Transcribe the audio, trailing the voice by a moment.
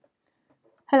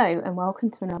Hello and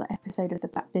welcome to another episode of the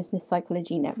Black Business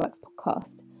Psychology Network's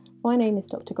podcast. My name is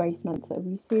Dr. Grace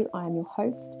Mansa-Owusu. I am your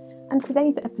host, and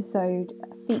today's episode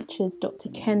features Dr.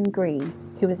 Ken Greaves,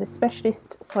 who is a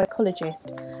specialist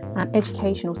psychologist and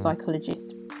educational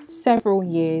psychologist, several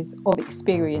years of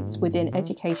experience within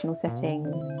educational settings,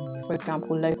 for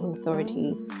example, local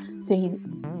authorities. So he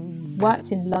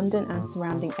works in London and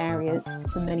surrounding areas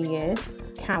for many years,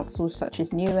 councils such as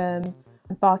Newham,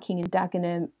 Barking and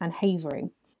Dagenham and Havering.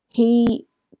 He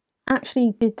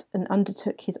actually did and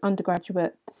undertook his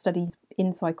undergraduate studies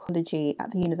in psychology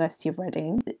at the University of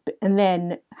Reading, and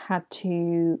then had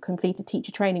to complete a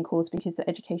teacher training course because the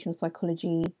educational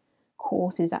psychology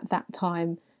courses at that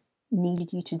time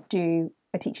needed you to do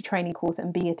a teacher training course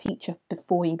and be a teacher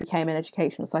before you became an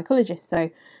educational psychologist.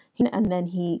 And then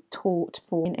he taught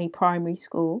in a primary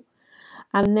school.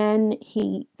 And then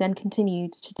he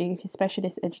continued to do his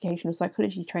specialist educational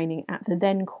psychology training at the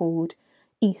then called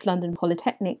East London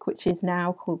Polytechnic, which is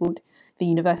now called the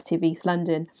University of East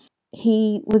London.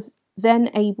 He was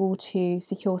then able to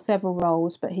secure several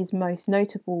roles, but his most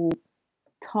notable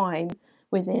time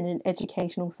within an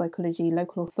educational psychology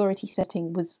local authority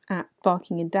setting was at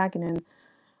Barking and Dagenham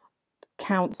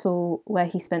Council, where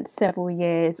he spent several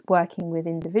years working with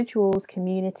individuals,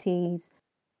 communities,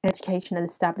 educational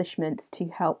establishments to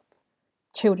help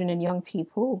children and young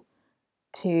people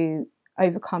to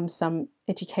overcome some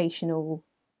educational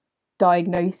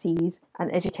diagnoses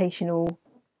and educational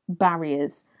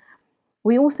barriers.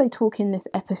 We also talk in this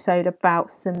episode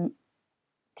about some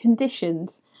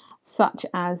conditions such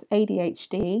as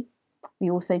ADHD. We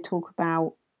also talk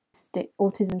about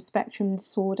autism spectrum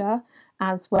disorder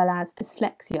as well as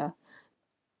dyslexia.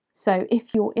 So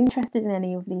if you're interested in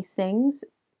any of these things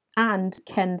and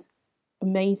Ken's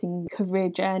amazing career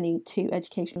journey to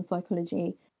educational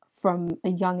psychology from a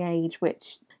young age,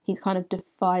 which he's kind of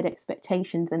defied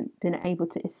expectations and been able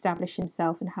to establish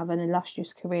himself and have an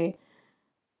illustrious career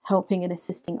helping and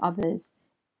assisting others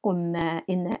in their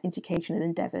educational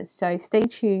endeavours. So stay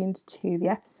tuned to the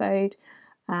episode,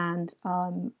 and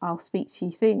I'll speak to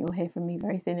you soon. You'll hear from me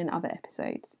very soon in other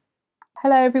episodes.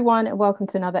 Hello everyone and welcome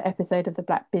to another episode of the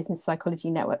Black Business Psychology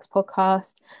Network's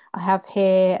podcast. I have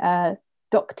here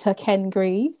Dr. Ken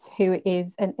Greaves, who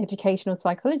is an educational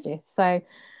psychologist. So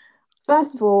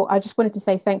first of all, I just wanted to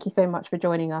say thank you so much for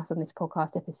joining us on this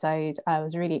podcast episode. I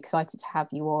was really excited to have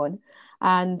you on,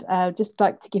 and just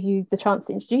like to give you the chance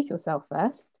to introduce yourself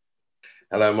first.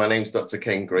 Hello, my name's Dr.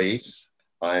 Ken Greaves.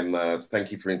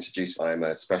 Thank you for introducing. I'm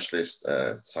a specialist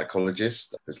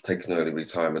psychologist who's taken early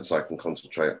retirement so I can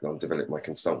concentrate on developing my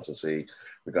consultancy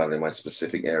regarding my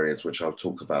specific areas, which I'll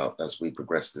talk about as we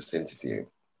progress this interview.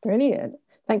 Brilliant.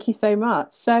 Thank you so much.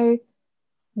 So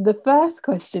the first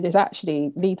question is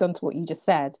actually leads on to what you just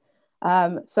said.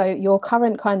 So your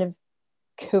current kind of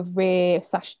career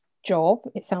 / job,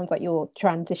 it sounds like you're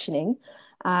transitioning,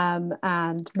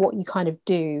 and what you kind of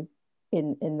do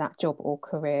in that job or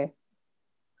career.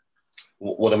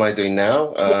 What am I doing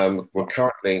now? Well,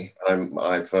 currently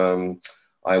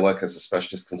I work as a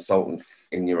specialist consultant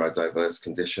in neurodiverse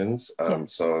conditions.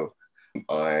 So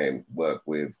I work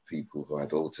with people who have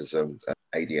autism,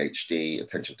 ADHD,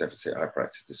 attention deficit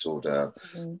hyperactive disorder,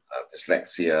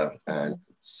 dyslexia, and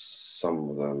some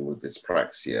of them with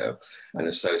dyspraxia, and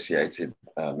associated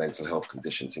mental health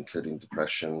conditions, including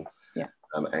depression,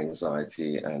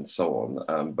 anxiety, and so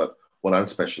on. But what I'm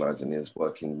specializing in is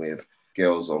working with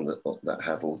girls that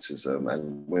have autism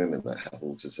and women that have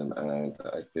autism, and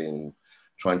I've been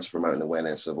trying to promote an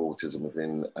awareness of autism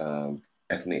within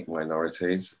ethnic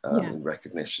minorities in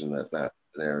recognition that that's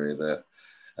an area that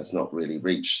has not really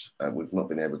reached, we've not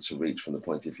been able to reach from the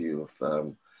point of view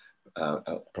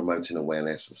of promoting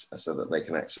awareness so that they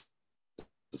can access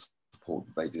the support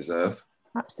that they deserve.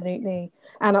 Absolutely.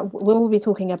 And we'll be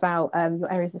talking about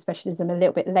your areas of specialism a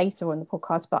little bit later on the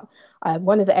podcast, but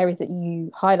one of the areas that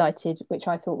you highlighted, which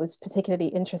I thought was particularly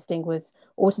interesting, was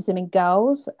autism in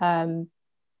girls,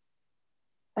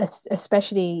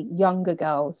 especially younger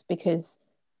girls, because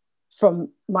I'm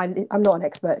not an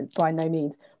expert by no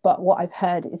means, but what I've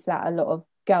heard is that a lot of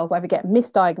girls either get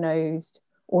misdiagnosed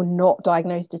or not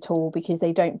diagnosed at all because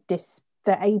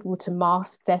they're able to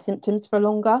mask their symptoms for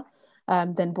longer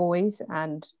than boys.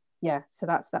 And so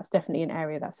that's definitely an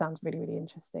area that sounds really, really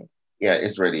interesting. Yeah,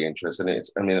 it's really interesting.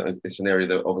 It's an area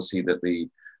that obviously that the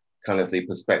kind of the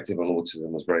perspective on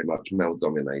autism was very much male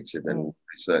dominated, and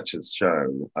research has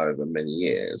shown over many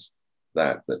years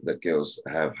that girls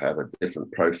have a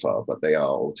different profile, but they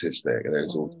are autistic, and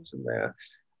there's autism there.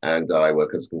 And I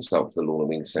work as a consultant for the Lorna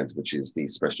Weene Centre, which is the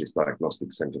specialist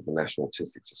diagnostic centre of the National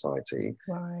Autistic Society.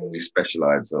 Right. We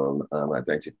specialise on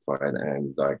identifying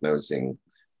and diagnosing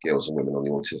girls and women on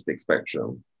the autistic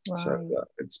spectrum. Right. So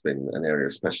it's been an area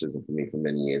of specialism for me for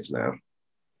many years now.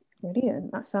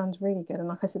 Brilliant. That sounds really good. And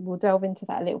like I said, we'll delve into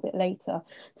that a little bit later.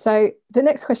 So the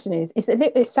next question is,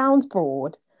 it sounds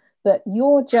broad, but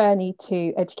your journey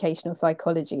to educational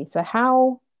psychology. So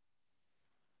how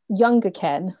younger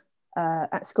Ken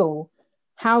at school,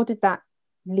 how did that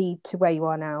lead to where you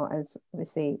are now as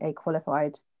obviously a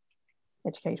qualified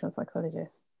educational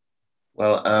psychologist?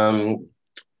 Well,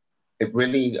 it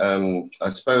really, I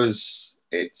suppose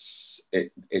it's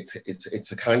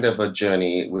a kind of a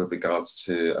journey with regards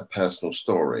to a personal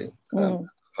story, as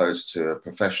opposed to a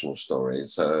professional story.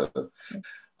 So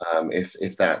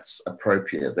if that's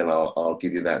appropriate, then I'll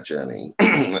give you that journey.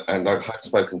 And I've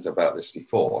spoken about this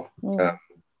before.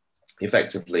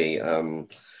 Effectively,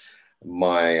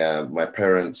 my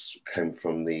parents came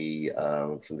from the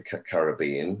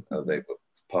Caribbean. They were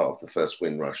part of the first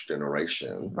Windrush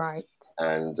generation, right?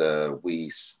 And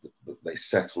they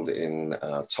settled in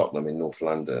Tottenham in North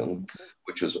London,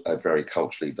 which was a very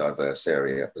culturally diverse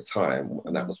area at the time,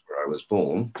 and that was where I was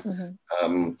born.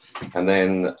 And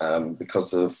then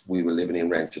because we were living in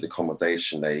rented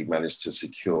accommodation, they managed to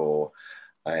secure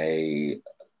a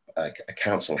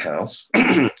council house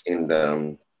in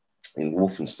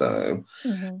Walthamstow,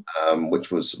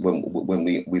 which was when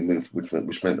we moved,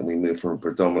 which meant that we moved from a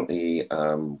predominantly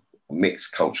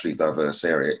mixed, culturally diverse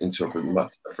area into a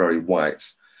very white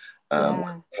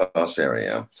class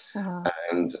area.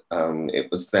 And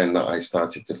it was then that I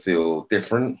started to feel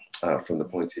different from the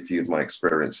point of view of my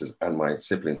experiences and my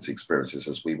siblings' experiences,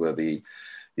 as we were the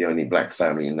only Black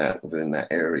family within that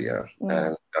area.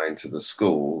 And going to the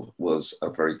school was a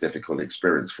very difficult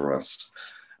experience for us.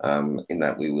 In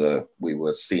that we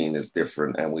were seen as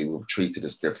different and we were treated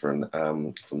as different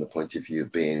from the point of view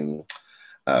of being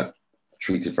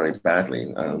treated very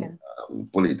badly,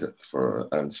 bullied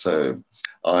and so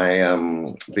I,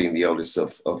 being the oldest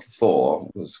of four,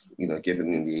 was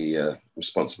given the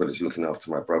responsibility of looking after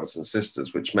my brothers and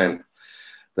sisters, which meant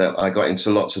that I got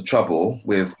into lots of trouble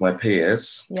with my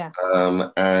peers,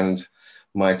 and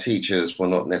my teachers were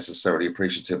not necessarily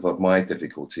appreciative of my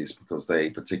difficulties because they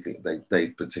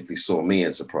particularly saw me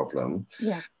as a problem.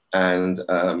 And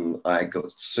I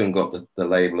soon got the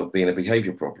label of being a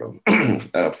behaviour problem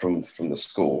from the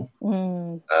school,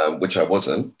 which I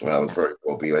wasn't. I was very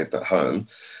well behaved at home,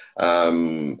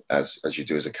 as you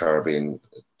do as a Caribbean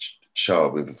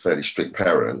child with fairly strict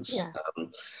parents.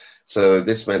 So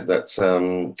this meant that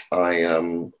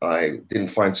I didn't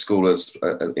find school as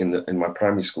in my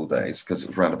primary school days, because it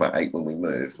was around about 8 when we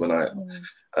moved. When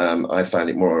I found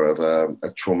it more of a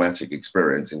traumatic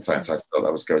experience. In fact, I felt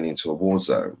I was going into a war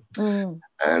zone,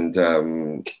 and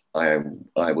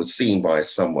I was seen by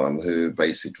someone who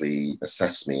basically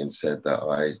assessed me and said that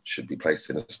I should be placed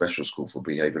in a special school for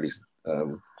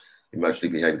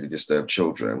emotionally behaviourally disturbed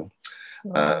children,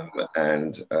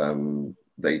 and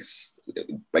they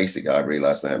basically, I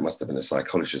realised now it must have been a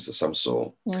psychologist of some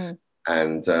sort.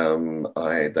 And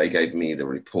they gave me the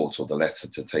report or the letter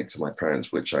to take to my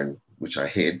parents, which I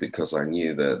hid because I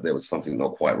knew that there was something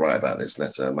not quite right about this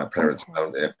letter. My parents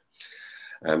found it,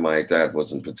 and my dad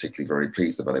wasn't particularly very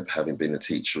pleased about it, having been a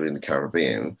teacher in the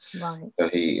Caribbean. So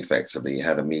he effectively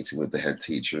had a meeting with the head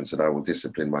teacher and said, "I will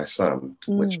discipline my son,"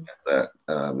 which meant that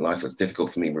life was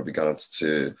difficult for me with regards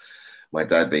to my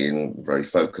dad being very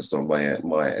focused on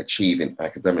my achieving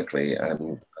academically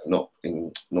and not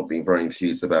being very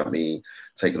enthused about me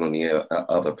taking on the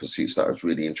other pursuits that I was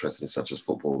really interested in, such as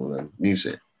football and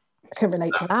music. I can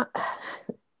relate to that.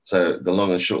 So the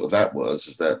long and short of that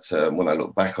is that when I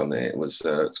look back on it,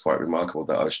 it's quite remarkable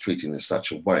that I was treated in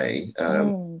such a way,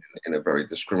 in a very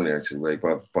discriminating way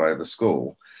by the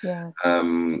school.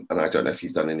 And I don't know if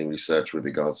you've done any research with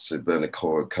regards to Bernard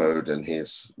Code and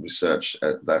his research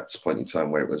at that point in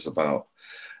time, where it was about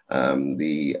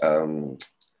the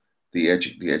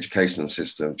educational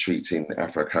system treating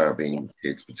Afro-Caribbean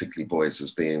kids, particularly boys,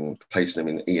 as placing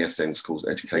them in ESN schools,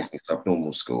 educationally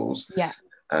subnormal schools.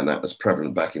 And that was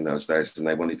prevalent back in those days, and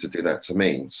they wanted to do that to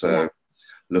me. So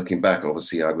looking back,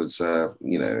 obviously I was,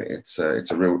 it's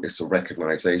a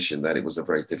recognition that it was a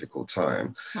very difficult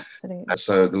time. Absolutely. And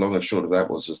so the long and short of that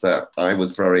was that I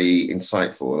was very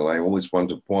insightful, and I always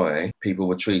wondered why people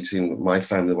were treating my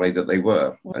family the way that they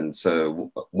were. And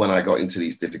so when I got into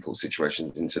these difficult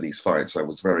situations, into these fights, I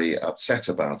was very upset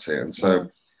about it. And so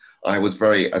I was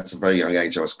at a very young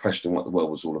age, I was questioning what the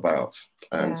world was all about.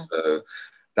 And so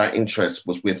that interest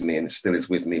was with me, and it still is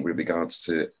with me with regards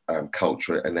to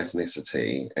culture and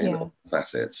ethnicity in all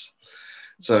facets.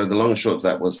 So the long and short of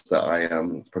that was that I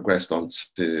progressed on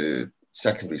to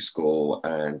secondary school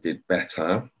and did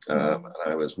better. And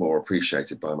I was more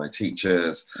appreciated by my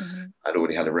teachers. I'd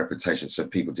already had a reputation, so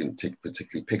people didn't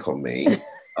particularly pick on me,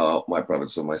 my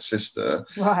brothers or my sister.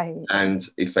 Right. And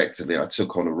effectively, I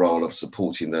took on a role of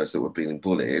supporting those that were being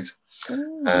bullied.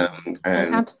 And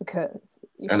an advocate.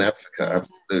 An advocate,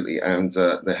 absolutely. And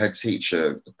the head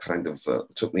teacher kind of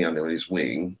took me under his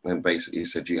wing and basically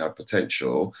said, you have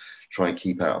potential, try and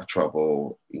keep out of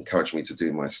trouble, encouraged me to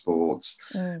do my sports,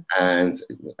 and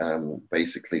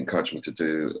basically encouraged me to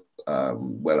do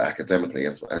well academically,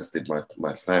 as did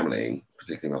my family,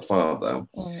 particularly my father,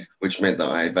 which meant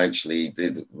that I eventually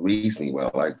did reasonably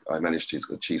well. I managed to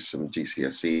achieve some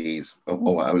GCSEs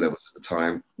or O levels at the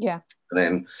time. Yeah. And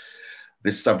then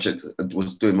this subject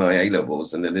was doing my A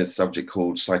levels, and then this subject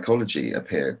called psychology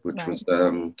appeared, which was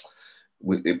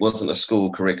it wasn't a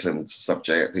school curriculum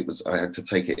subject. It was I had to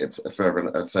take it at a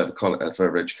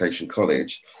further education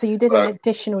college. So you did an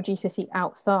additional GCSE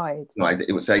outside? No,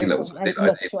 it was A levels. I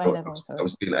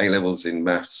was doing A levels in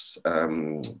maths,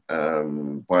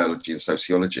 biology, and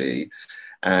sociology,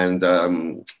 and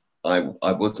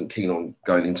I wasn't keen on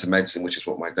going into medicine, which is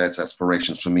what my dad's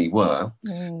aspirations for me were.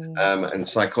 And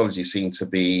psychology seemed to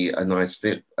be a nice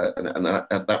fit. And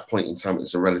at that point in time, it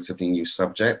was a relatively new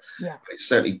subject. Yeah. It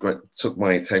certainly took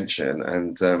my attention.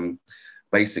 And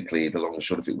basically, the long and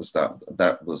short of it was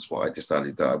that was what I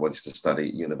decided that I wanted to study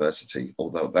at university.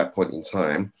 Although at that point in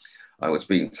time, I was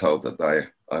being told that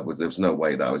there was no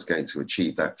way that I was going to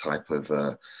achieve that type of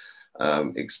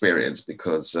experience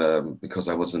because I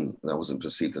wasn't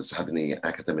perceived as having the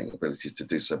academic abilities to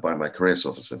do so by my careers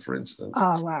officer, for instance.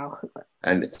 Oh wow!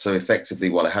 And so effectively,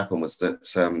 what happened was that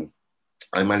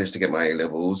I managed to get my A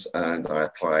levels and I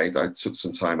applied. I took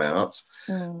some time out,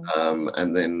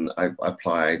 and then I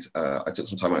applied. I took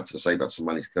some time out to save up some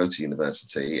money to go to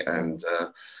university, and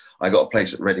I got a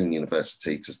place at Reading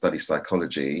University to study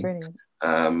psychology. Brilliant.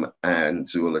 And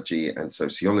zoology and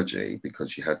sociology,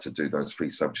 because you had to do those 3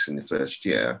 subjects in the first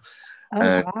year.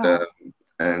 Wow.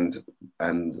 And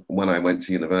when I went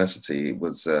to university, it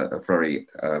was a very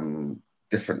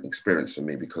different experience for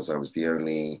me because I was the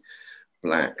only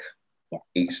Black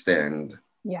East End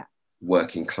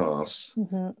working class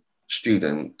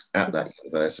student at that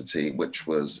university, which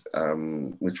was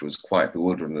quite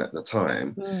bewildering at the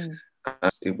time.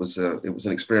 It was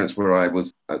an experience where I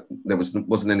was there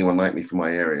wasn't anyone like me from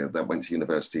my area that went to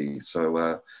university, so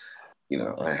I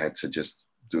had to just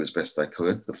do as best I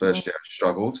could. The first year I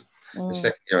struggled. The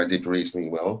second year I did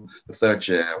reasonably well. The third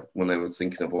year, when I was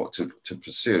thinking of what to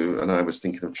pursue, and I was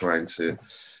thinking of trying to,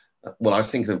 I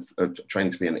was thinking of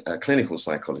training to be a clinical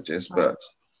psychologist, but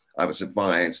I was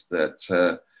advised that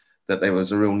there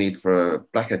was a real need for a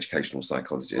Black educational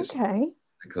psychologist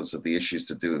because of the issues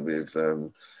to do with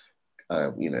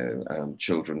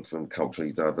children from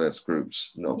culturally diverse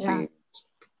groups not being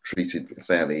treated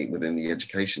fairly within the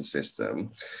education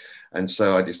system. And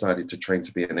so I decided to train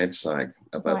to be an ed psych.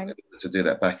 But to do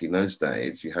that back in those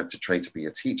days, you had to train to be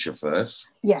a teacher first.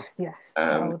 Yes. Then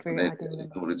in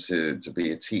order to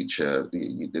be a teacher,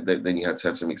 then you had to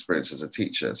have some experience as a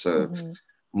teacher. So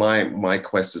my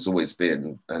quest has always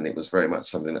been, and it was very much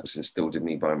something that was instilled in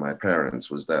me by my parents,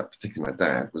 was that, particularly my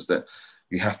dad, was that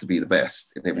you have to be the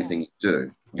best in everything you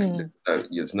do.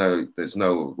 There's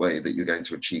no way that you're going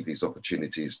to achieve these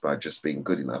opportunities by just being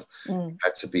good enough. You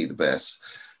had to be the best.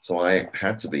 So I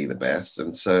had to be the best.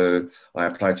 and so I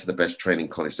applied to the best training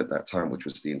college at that time, which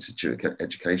was the Institute of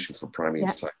Education for Primary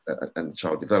and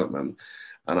Child Development.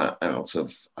 And I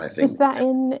think... Was that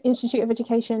in Institute of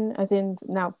Education, as in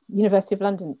now University of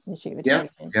London Institute of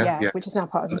Education? Which is now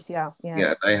part of UCL.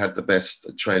 Yeah, they had the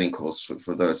best training course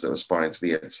for those that were aspiring to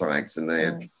be ed psychs, and they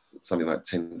had something like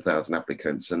 10,000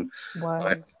 applicants, and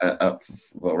I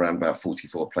around about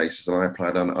 44 places, and I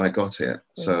applied and I got it.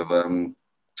 So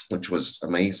which was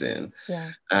amazing,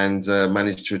 and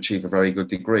managed to achieve a very good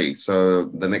degree. So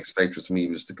the next stage for me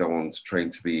was to go on to train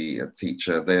to be a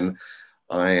teacher. Then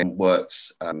I worked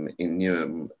in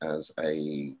Newham as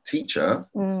a teacher,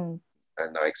 and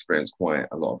I experienced quite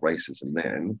a lot of racism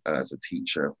then as a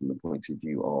teacher, from the point of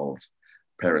view of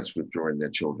parents withdrawing their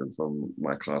children from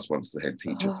my class once the head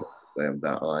teacher told them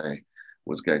that I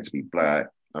was going to be Black.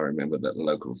 I remember that the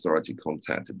local authority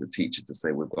contacted the teacher to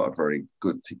say, we've got a very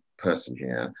good person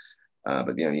here,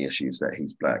 but the only issue is that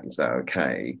he's Black. Is that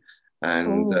okay?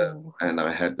 And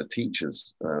I had the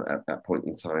teachers at that point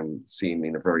in time seeing me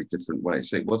in a very different way.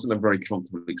 So it wasn't a very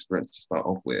comfortable experience to start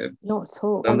off with. Not at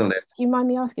all. Nonetheless, do you mind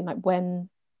me asking, like, when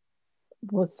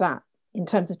was that in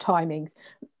terms of timings?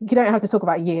 You don't have to talk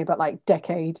about a year, but like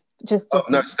decade, Oh, Just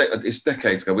no, it's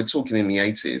decades ago. We're talking in the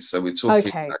 80s. So we're talking,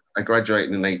 okay. I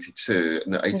graduated in 82,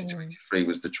 and 82, Mm. 83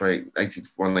 was the train,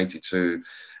 81, 82,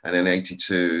 and then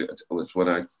 82 was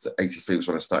when 83 was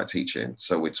when I started teaching.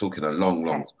 So we're talking a long,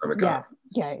 long Okay. time ago.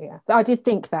 Yeah. Yeah. Yeah. I did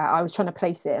think that. I was trying to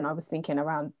place it, and I was thinking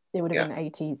around it would have Yeah. been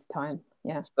 80s time.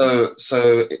 Yeah.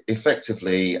 So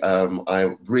effectively,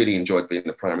 I really enjoyed being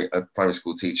a primary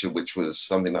school teacher, which was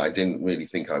something that I didn't really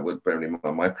think I would, bearing in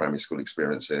mind my primary school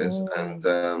experiences.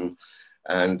 Mm.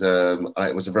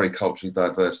 It was a very culturally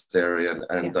diverse area,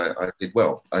 and Yeah. I did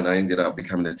well. And I ended up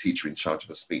becoming a teacher in charge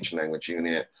of a speech and language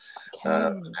unit. Okay.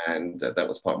 That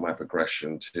was part of my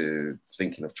progression to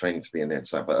thinking of training to be an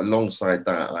EdSci. But alongside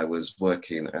that, I was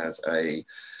working as a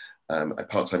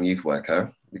part-time youth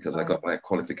worker because I Wow. got my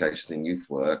qualifications in youth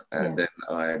work, and Yeah. then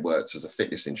I worked as a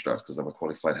fitness instructor because I'm a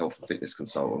qualified health and fitness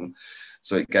consultant.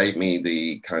 So it gave me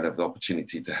the kind of the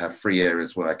opportunity to have free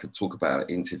areas where I could talk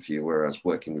about interview, where I was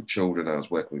working with children, I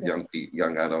was working with Yeah.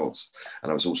 young adults,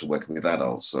 and I was also working with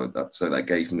adults. So that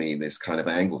gave me this kind of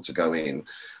angle to go in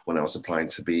when I was applying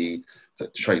to be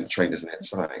trained as an ed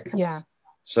psych. Yeah.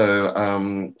 So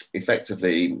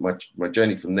effectively, my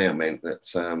journey from there meant that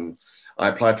I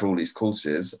applied for all these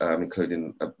courses,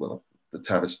 including the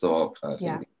Tavistock, I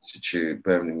think the Institute,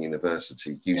 Birmingham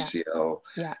University, UCL,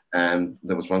 Yeah. and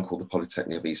there was one called the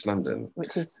Polytechnic of East London.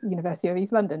 Which is University of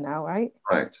East London now, right?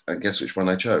 Right, and guess which one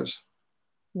I chose?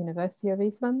 University of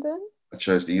East London? I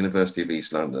chose the University of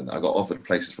East London. I got offered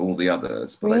places for all the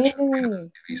others, but I chose the Really? University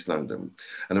of East London.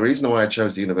 And the reason why I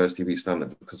chose the University of East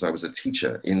London because I was a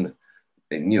teacher in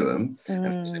Newham, and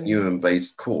it was a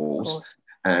Newham-based course.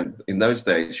 And in those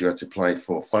days, you had to apply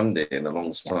for funding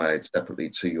alongside separately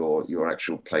to your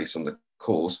actual place on the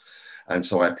course. And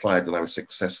so I applied, and I was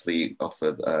successfully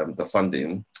offered the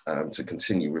funding to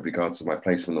continue with regards to my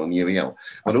placement on UEL.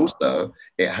 But also,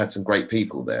 it had some great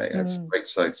people there. It had some great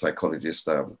psychologists.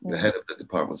 The head of the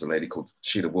department was a lady called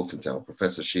Sheila Wolfendale,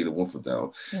 Professor Sheila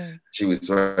Wolfendale. She was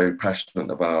very passionate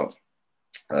about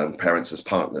parents as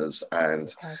partners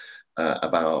and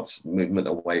about movement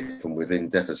away from within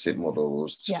deficit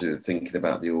models to thinking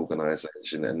about the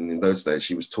organization. And in those days,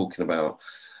 she was talking about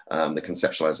the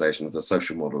conceptualization of the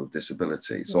social model of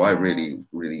disability. So I really,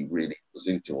 really, really was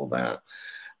into all that.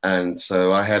 And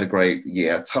so I had a great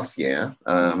year, tough year,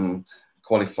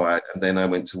 qualified, and then I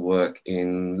went to work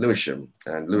in Lewisham.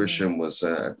 And Lewisham was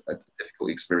a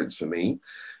difficult experience for me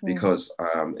because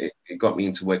it got me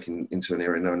into working into an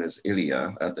area known as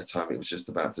ILIA. At the time, it was just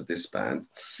about to disband.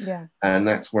 And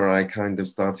that's where I kind of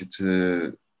started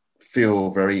to feel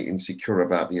very insecure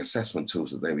about the assessment tools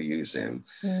that they were using.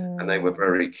 And they were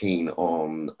very keen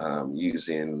on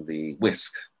using the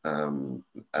WISC. And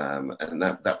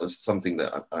that was something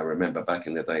that I remember back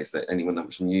in the days, that anyone that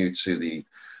was new to the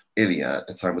ILIA at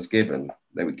the time was given.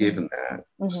 They were given that.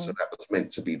 So that was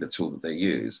meant to be the tool that they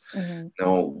use.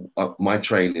 Now, my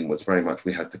training was very much,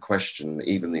 we had to question,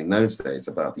 even in those days,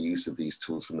 about the use of these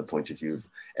tools from the point of view of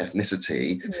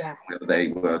ethnicity, whether they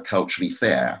were culturally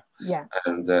fair.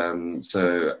 And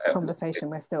so conversation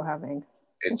we're still having.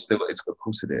 It's of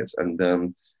course it is.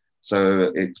 And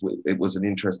so it was an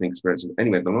interesting experience.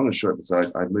 Anyway, the long and short was I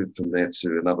moved from there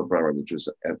to another borough, which was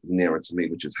nearer to me,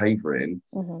 which is Havering,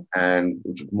 and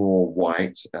which was more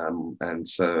white. But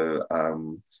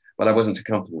I wasn't too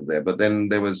comfortable there. But then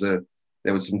there was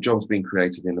some jobs being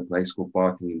created in a place called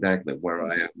Barking in Dagenham, where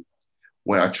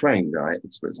I trained. I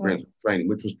experienced training,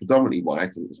 which was predominantly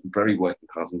white, and it was very working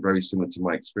class and very similar to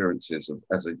my experiences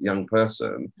as a young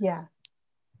person.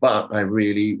 But I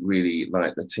really, really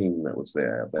liked the team that was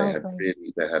there. They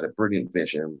had a brilliant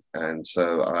vision. And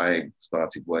so I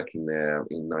started working there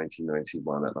in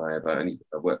 1991, and I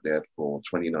worked there for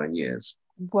 29 years.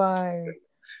 Wow.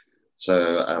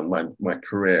 So my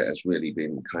career has really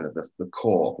been kind of the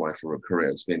core of my career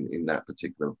has been in that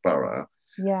particular borough.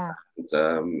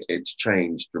 And it's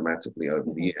changed dramatically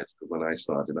over the years. But when I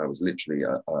started, I was literally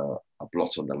a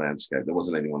blot on the landscape. There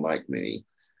wasn't anyone like me.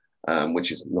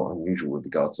 Which is not unusual with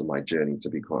regards to my journey, to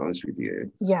be quite honest with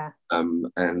you. And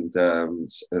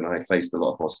I faced a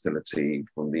lot of hostility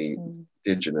from the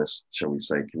indigenous, shall we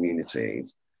say,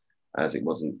 communities, as it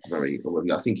wasn't very. Well,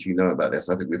 I think you know about this.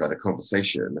 I think we've had a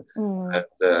conversation,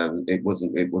 and it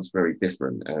was very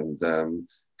different. And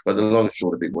but the long and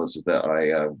short of it is that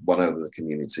I won over the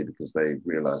community because they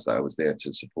realised that I was there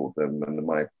to support them, and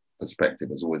my perspective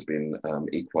has always been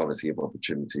equality of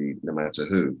opportunity, no matter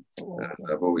who.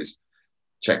 I've always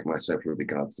checked myself with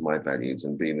regards to my values,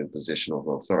 and being in a position of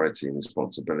authority and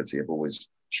responsibility, I've always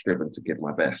striven to give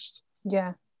my best.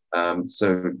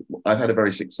 So I've had a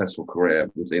very successful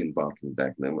career within Barking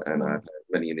Dagenham, and I've had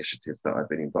many initiatives that I've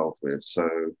been involved with. So,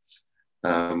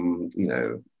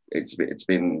 it's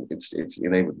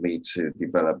enabled me to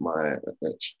develop my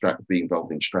be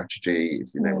involved in strategy.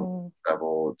 It's enabled me to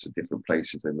travel to different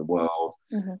places in the world.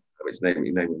 Mm-hmm. It's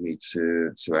enabled me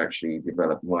to actually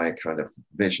develop my kind of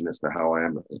vision as to how I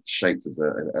am shaped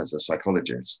as a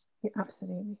psychologist. Yeah,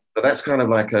 absolutely. So that's kind of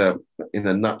like in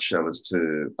a nutshell as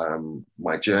to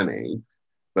my journey.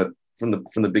 But from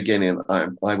the beginning,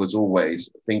 I was always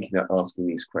thinking of asking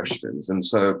these questions, and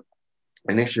so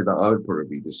an issue that I would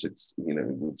probably just,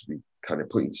 would be kind of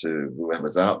putting to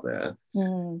whoever's out there,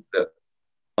 that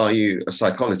are you a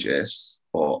psychologist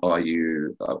or are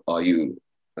you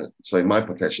so in my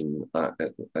profession,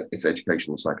 it's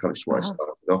educational psychologist where I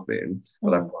started off in,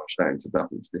 but I've branched out into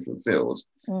different fields.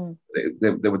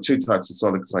 There were two types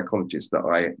of psychologists that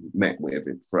I met with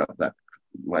throughout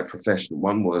my profession.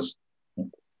 One was,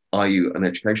 are you an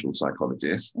educational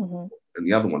psychologist? And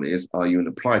the other one is, are you an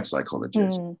applied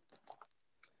psychologist?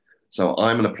 So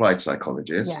I'm an applied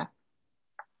psychologist,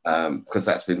 because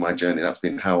that's been my journey. That's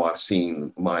been how I've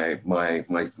seen my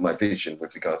vision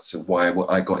with regards to why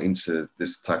I got into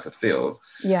this type of field.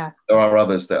 Yeah, there are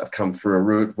others that have come through a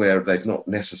route where they've not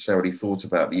necessarily thought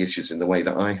about the issues in the way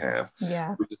that I have.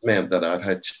 Yeah, which has meant that I've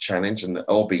had to challenge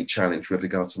or be challenged with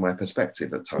regards to my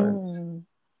perspective at times.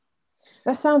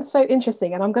 That sounds so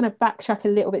interesting, and I'm going to backtrack a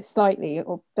little bit slightly,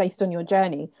 or based on your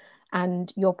journey.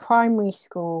 And your primary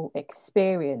school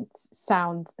experience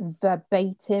sounds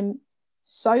verbatim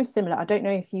so similar. I don't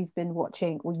know if you've been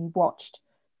watching or you watched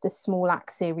the Small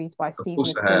Axe series by Stephen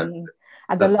McQueen,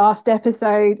 and the last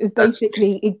episode is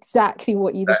basically exactly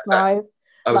what you described.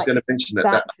 I was going to mention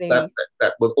that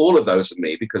with all of those of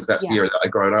me, because that's the era that I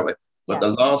grew up with. But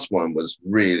the last one was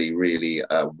really, really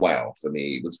wow for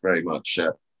me. It was very much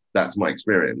that's my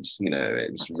experience.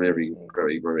 It was very,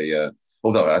 very, very.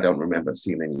 Although I don't remember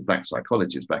seeing any black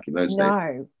psychologists back in those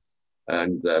days.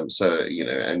 And so,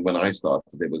 and when I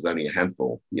started, there was only a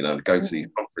handful, go to these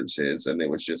conferences, and it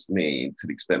was just me, to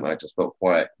the extent I just felt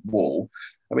quite wall.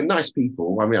 I mean, nice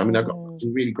people. I mean, I've got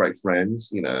some really great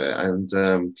friends,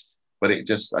 and but it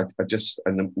just,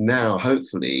 and now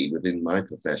hopefully within my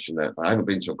profession, I haven't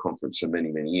been to a conference for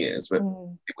many, many years, but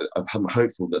I'm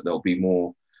hopeful that there'll be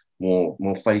more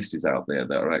faces out there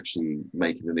that are actually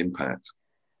making an impact.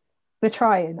 We're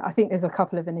trying. I think there's a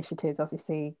couple of initiatives,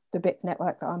 obviously the BIP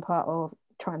network that I'm part of,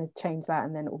 trying to change that,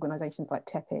 and then organisations like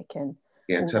TEPIC and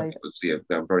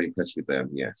I'm very impressed with them.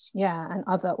 Yes. Yeah, and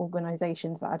other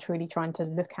organisations that are truly trying to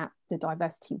look at the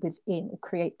diversity within, or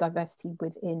create diversity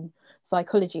within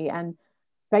psychology. And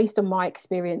based on my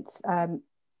experience, at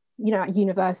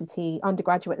university,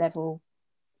 undergraduate level,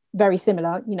 very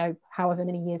similar. However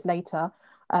many years later,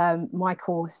 my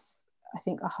course, I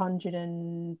think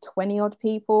 120 odd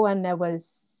people, and there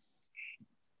was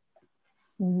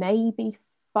maybe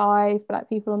 5 black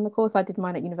people on the course. I did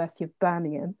mine at University of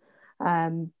Birmingham.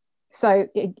 So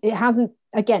it hasn't,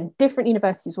 again, different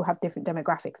universities will have different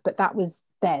demographics, but that was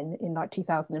then in like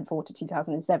 2004 to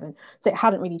 2007. So it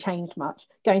hadn't really changed much.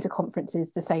 Going to conferences,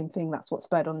 the same thing. That's what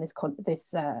spurred on this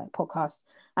podcast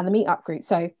and the meetup group.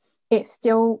 So it's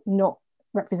still not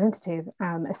representative,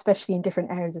 especially in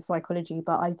different areas of psychology.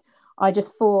 But I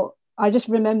just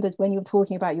remembered when you were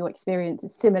talking about your experience,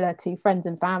 it's similar to friends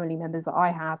and family members that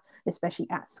I have, especially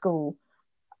at school.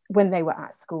 When they were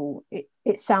at school,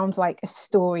 it sounds like a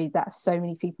story that so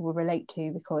many people will relate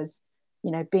to, because,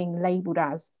 being labelled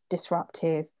as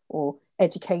disruptive or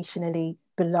educationally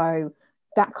below,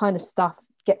 that kind of stuff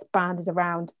gets banded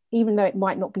around, even though it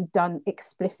might not be done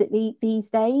explicitly these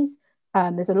days.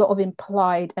 There's a lot of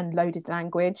implied and loaded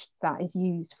language that is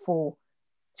used for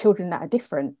children that are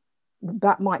different.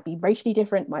 That might be racially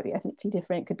different, might be ethnically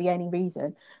different, could be any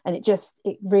reason. And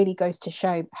it really goes to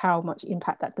show how much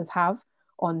impact that does have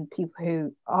on people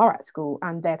who are at school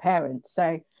and their parents.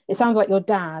 So it sounds like your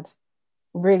dad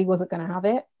really wasn't going to have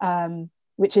it,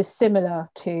 which is similar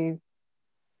to,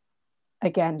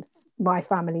 again, my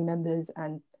family members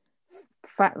and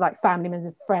family members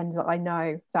and friends that I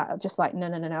know that are just like, no,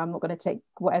 I'm not going to take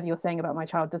whatever you're saying about my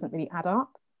child, doesn't really add up.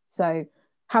 So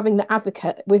having the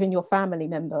advocate within your family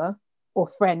member or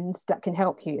friends that can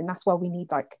help you, and that's why we need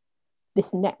like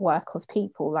this network of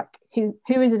people, like who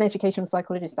is an educational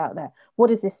psychologist out there? What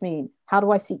does this mean? How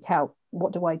do I seek help?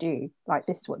 What do I do? Like,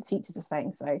 this is what the teachers are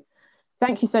saying. So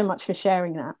thank you so much for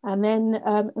sharing that. And then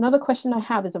another question I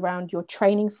have is around your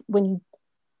training. When you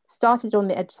started on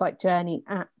the EdPsych journey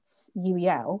at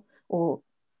UEL, or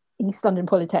East London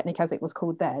Polytechnic as it was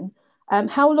called then,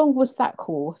 how long was that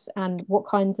course, and what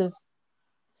kinds of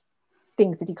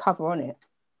things did you cover on it?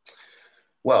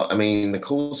 Well, I mean, the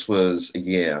course was a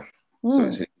year. So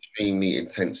it's an extremely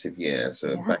intensive year.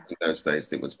 So back in those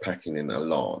days, it was packing in a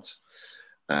lot.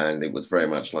 And it was very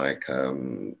much like,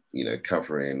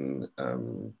 covering,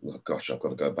 gosh, I've got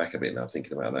to go back a bit now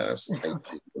thinking about that,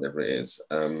 80, whatever it is.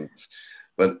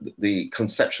 But the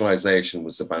conceptualization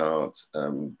was about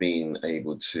being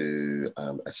able to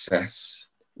assess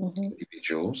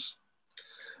individuals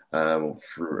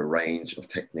through a range of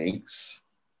techniques.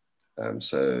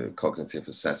 So cognitive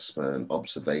assessment,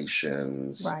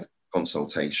 observations, right.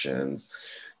 consultations,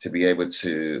 to be able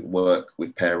to work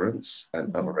with parents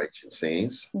and other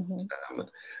agencies,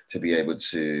 to be able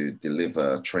to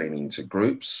deliver training to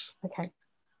groups,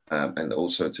 and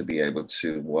also to be able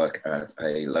to work at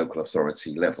a local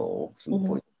authority level from the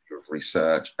point of view of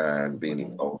research and being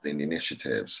involved in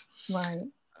initiatives. Right.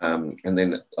 And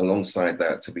then alongside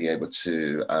that, to be able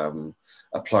to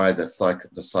apply the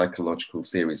psychological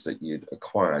theories that you'd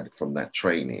acquired from that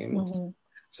training,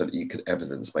 so that you could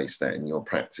evidence-base that in your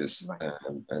practice,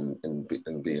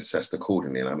 and be assessed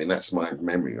accordingly. And I mean, that's my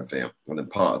memory of it. And then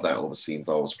part of that obviously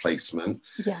involves placement.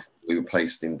 Yeah. We were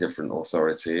placed in different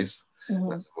authorities. As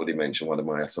I've already mentioned, one of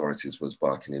my authorities was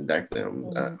Barking and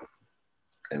Dagenham,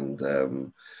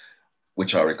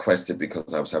 which I requested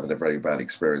because I was having a very bad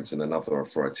experience in another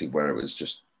authority where the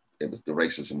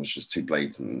racism was just too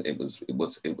blatant. It was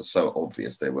so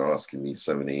obvious. They were asking me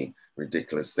so many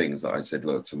ridiculous things that I said,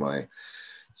 look, to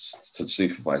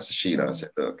Supervisor Sheila, I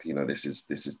said, look, this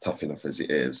is tough enough as it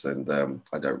is, and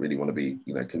I don't really want to be,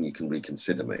 can you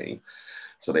reconsider me?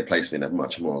 So they placed me in a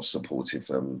much more supportive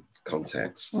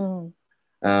context. So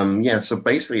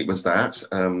basically it was that.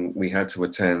 We had to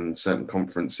attend certain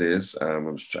conferences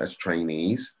as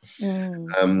trainees.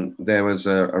 There was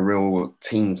a real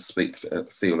team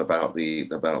feel about that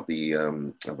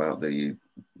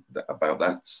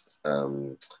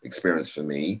experience for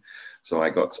me. So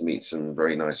I got to meet some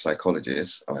very nice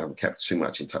psychologists. I haven't kept too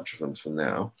much in touch with them for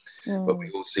now, but we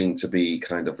all seemed to be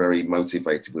kind of very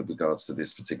motivated with regards to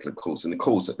this particular course. And the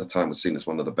course at the time was seen as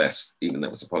one of the best, even though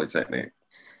it was a polytechnic.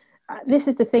 This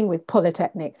is the thing with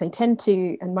polytechnics. They tend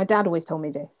to, and my dad always told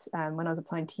me this when I was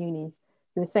applying to unis,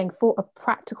 he was saying for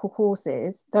practical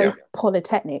courses, those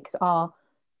polytechnics are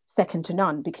second to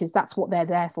none, because that's what they're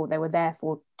there for. They were there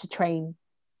to train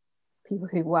people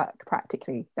who work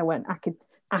practically. They weren't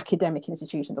academic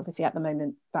institutions. Obviously at the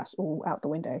moment that's all out the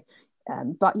window,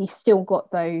 but you still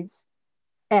got those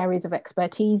areas of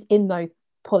expertise in those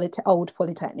old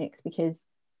polytechnics, because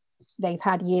they've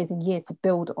had years and years to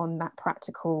build on that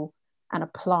practical and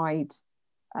applied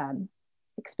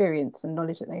experience and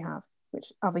knowledge that they have,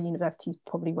 which other universities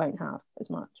probably won't have as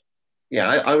much. Yeah,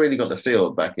 I really got the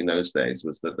feel back in those days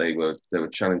was that they were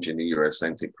challenging the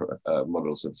Eurocentric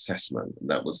models of assessment. And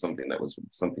that was something that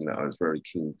I was very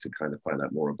keen to kind of find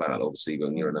out more about. Obviously,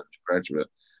 when you're an undergraduate,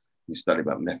 you study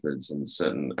about methods and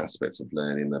certain aspects of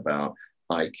learning, about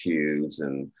IQs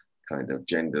and kind of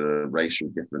gender, racial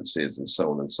differences, and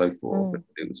so on and so forth.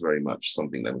 It was very much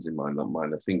something that was in my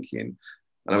line of thinking.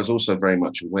 And I was also very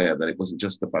much aware that it wasn't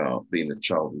just about being a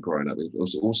child and growing up. It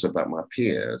was also about my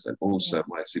peers and also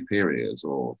my superiors,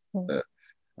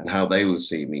 and how they will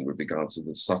see me with regards to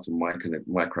the subtle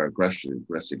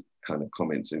microaggressive kind of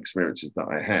comments and experiences that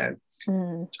I had.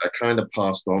 Which I kind of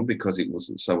passed on because it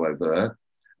wasn't so overt,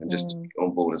 and just took it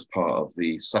on board as part of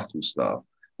the subtle stuff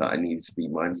that I needed to be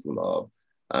mindful of.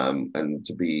 And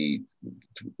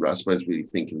I suppose, really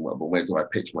thinking, well, where do I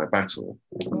pitch my battle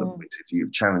from the point of view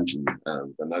of challenging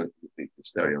the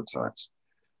stereotypes?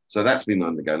 So that's been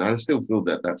undergone. And I still feel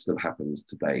that still happens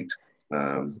to date.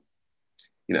 For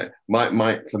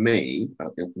me,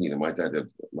 my dad,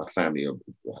 my family are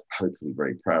hopefully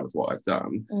very proud of what I've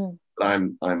done. But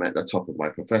I'm at the top of my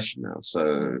profession now.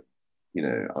 So,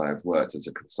 I've worked as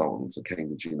a consultant for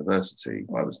Cambridge University.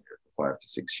 I was there for 5 to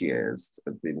 6 years.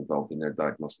 I've been involved in their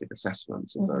diagnostic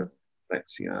assessments of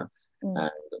dyslexia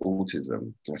and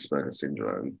autism, Asperger's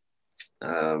syndrome.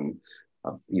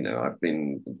 I've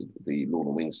been, the Lorna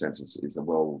Wing Centre is a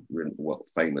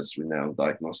famous, renowned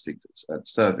diagnostic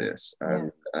service,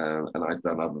 and I've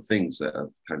done other things that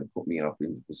have kind of put me up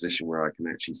in a position where I can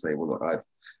actually say, well, look,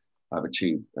 I've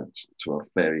achieved to a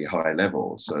very high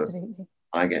level. So. Absolutely.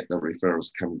 I get the referrals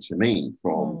coming to me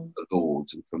from the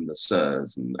Lords and from the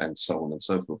Sirs and so on and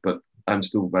so forth. But I'm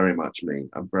still very much me.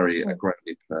 I'm very a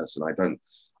grounded person.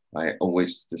 I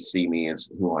always just see me as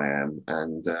who I am,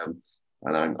 and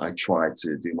I try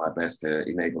to do my best to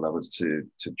enable others to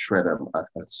tread a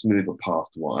smoother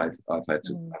path to what I've had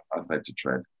to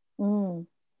tread.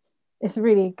 It's a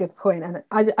really good point, and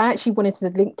I actually wanted to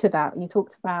link to that. You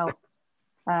talked about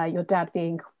your dad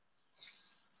being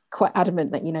quite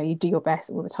adamant that you do your best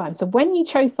all the time. So when you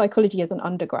chose psychology as an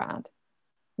undergrad,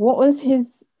 what was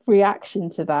his reaction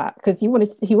to that? Because he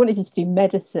wanted you to do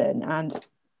medicine, and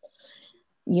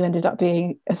you ended up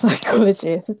being a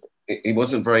psychologist. He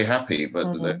wasn't very happy,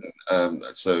 but then,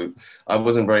 so I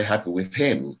wasn't very happy with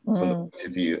him from the point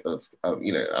of view of,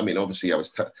 I mean, obviously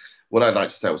what I'd like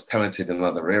to say, I was talented in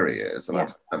other areas, and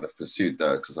I've kind of pursued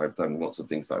those because I've done lots of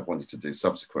things that I wanted to do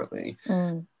subsequently.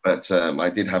 But I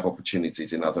did have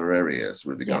opportunities in other areas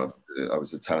with regards to, I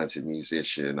was a talented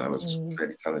musician, I was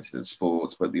fairly talented at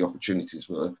sports, but the opportunities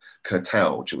were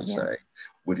curtailed, you would say,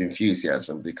 with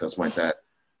enthusiasm, because my dad,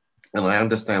 and I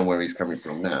understand where he's coming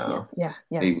from now.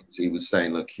 He was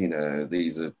saying, look,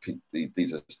 these are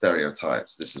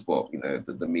stereotypes. This is what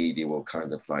the media will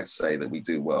kind of like say that we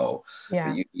do well.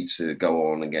 But you need to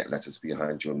go on and get letters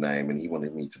behind your name. And he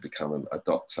wanted me to become a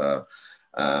doctor.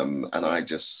 And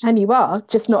you are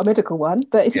just not a medical one,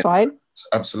 but it's fine.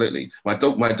 Absolutely. My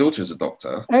daughter's a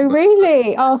doctor. Oh,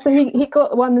 really? Oh, so he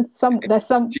got one. There's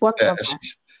one.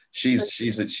 She's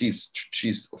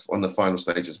on the final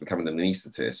stages of becoming an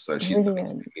anaesthetist, so she's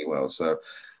doing really well. So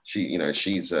I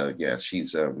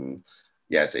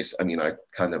mean, I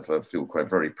kind of feel quite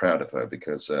very proud of her,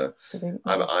 because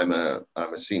I'm a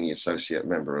senior associate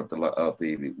member of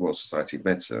the Royal Society of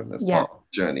Medicine as part of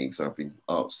the journey, because I've been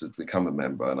asked to become a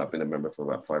member, and I've been a member for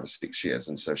about 5 or 6 years.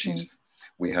 And so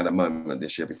we had a moment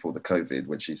this year before the COVID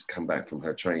when she's come back from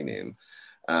her training.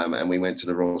 And we went to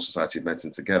the Royal Society of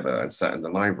Medicine together and sat in the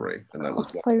library. And that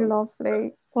was so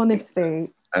lovely,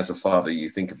 honestly. As a father, you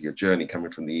think of your journey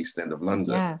coming from the East End of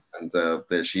London. And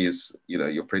there she is,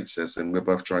 your princess, and we're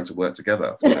both trying to work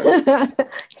together.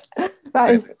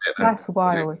 That's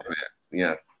wild.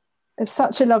 Yeah. It's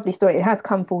such a lovely story. It has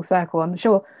come full circle. I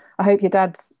hope your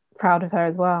dad's proud of her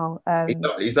as well.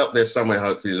 He's up there somewhere,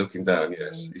 hopefully looking down.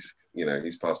 Yes.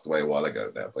 He's passed away a while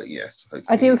ago now, but yes.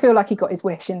 I do feel like he got his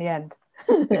wish in the end.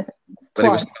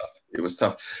 But it was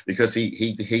tough because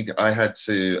I had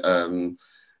to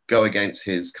go against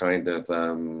his kind of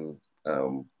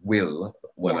will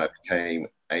when I became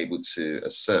able to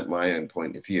assert my own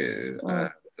point of view.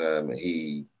 And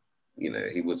he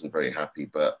wasn't very happy,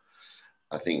 but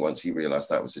I think once he realized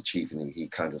that was achieving, he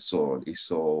kind of saw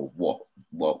what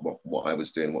I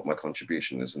was doing, what my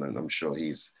contribution is, and I'm sure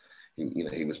he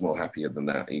was more happier than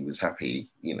that. He was happy,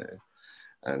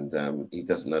 and he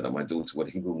doesn't know that my daughter,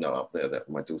 he will know up there that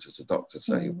my daughter's a doctor,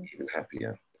 so he'll be even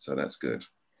happier. So that's good.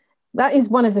 That is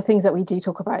one of the things that we do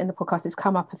talk about in the podcast. It's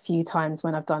come up a few times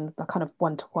when I've done the kind of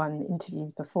one-to-one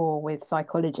interviews before with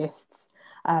psychologists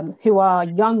who are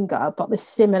younger, but with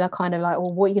similar kind of like,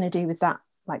 well, what are you going to do with that?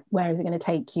 Like, where is it going to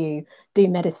take you? Do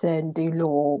medicine, do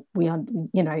law.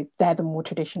 They're the more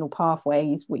traditional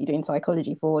pathways. What are you doing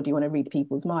psychology for? Do you want to read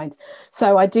people's minds?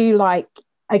 So I do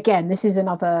again, this is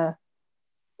another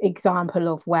example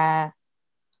of where,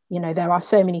 there are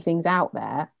so many things out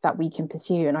there that we can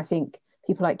pursue. And I think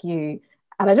people like you,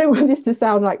 and I don't want this to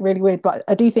sound like really weird, but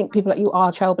I do think people like you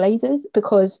are trailblazers,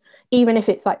 because even if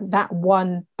it's like that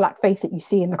one black face that you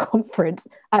see in the conference,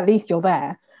 at least you're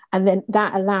there. And then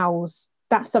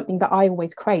that's something that I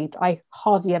always craved. I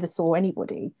hardly ever saw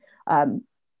anybody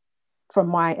from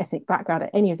my ethnic background at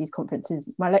any of these conferences.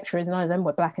 My lecturers, none of them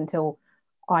were black until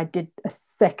I did a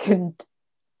second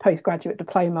postgraduate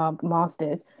diploma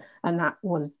master's, and that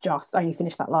was just, I only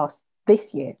finished that last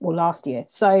year.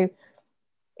 So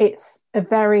it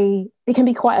can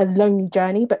be quite a lonely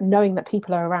journey, but knowing that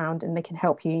people are around and they can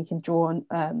help you, you can draw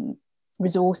on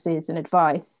resources and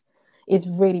advice is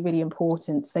really, really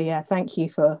important. So yeah, thank you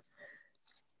for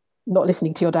not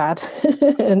listening to your dad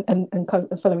and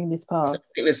following this path. I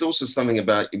think there's also something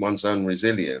about one's own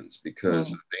resilience,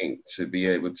 because I think to be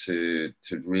able to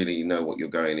really know what you're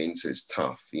going into is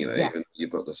tough. Even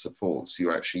you've got the supports,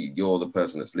 you're the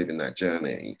person that's living that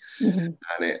journey. And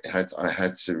I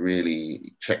had to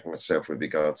really check myself with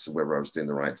regards to whether I was doing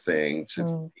the right thing,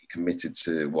 to be committed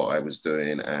to what I was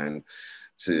doing, and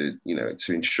to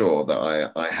ensure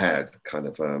that I had kind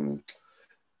of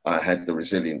I had the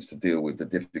resilience to deal with the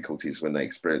difficulties when they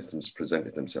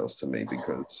presented themselves to me,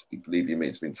 because believe you me,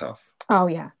 it's been tough. Oh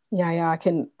yeah. I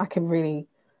can really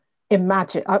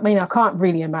imagine. I mean, I can't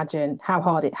really imagine how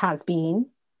hard it has been.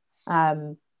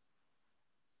 Again,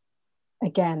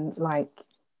 like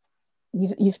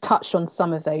you've touched on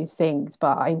some of those things,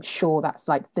 but I'm sure that's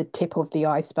like the tip of the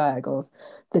iceberg of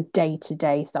the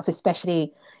day-to-day stuff,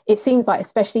 especially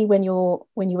when you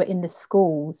were in the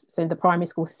schools, so the primary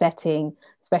school setting,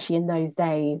 especially in those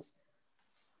days,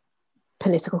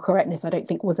 political correctness I don't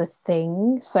think was a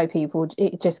thing, so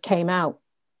it just came out,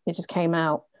 and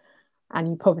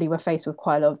you probably were faced with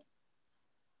quite a lot of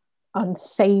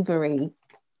unsavory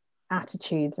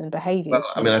attitudes and behaviors. Well,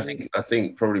 I mean, I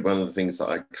think probably one of the things that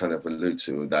I kind of allude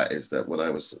to with that is that when I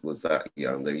was that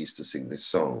young, they used to sing this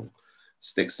song,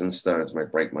 sticks and stones may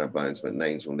break my bones, but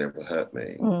names will never hurt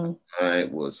me. I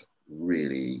was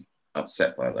really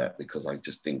upset by that because I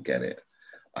just didn't get it.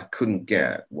 I couldn't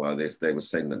get why they were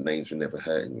saying that names were never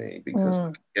hurting me, because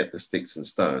I get the sticks and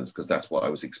stones because that's what I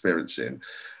was experiencing.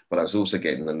 But I was also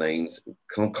getting the names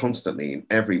constantly in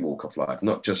every walk of life,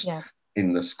 not just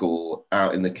in the school,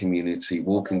 out in the community,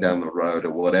 walking down the road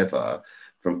or whatever,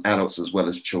 from adults as well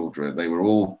as children. They were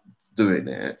all doing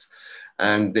it.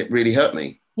 And it really hurt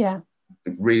me. Yeah.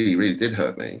 It really, really did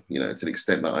hurt me, you know, to the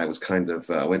extent that I was kind of,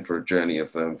 I went for a journey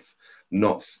of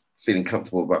not feeling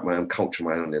comfortable about my own culture,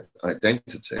 my own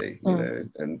identity, you know,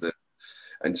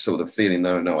 and sort of feeling,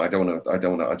 no, I don't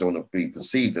want to be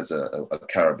perceived as a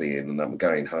Caribbean, and I'm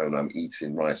going home, I'm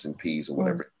eating rice and peas or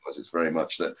whatever it was. It's very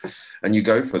much that, and you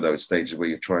go for those stages where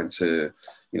you're trying to,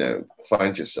 you know,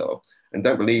 find yourself. And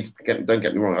don't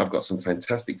get me wrong, I've got some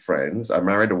fantastic friends. I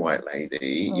married a white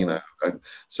lady, you know,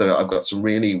 so I've got some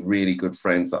really, really good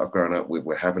friends that I've grown up with.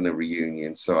 We're having a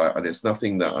reunion. So there's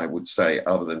nothing that I would say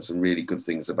other than some really good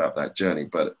things about that journey.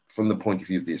 But from the point of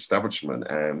view of the establishment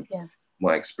and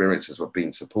my experiences were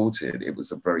being supported, it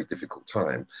was a very difficult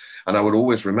time. And I would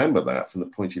always remember that from the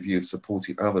point of view of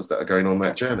supporting others that are going on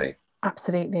that journey.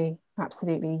 Absolutely.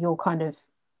 Absolutely. Your kind of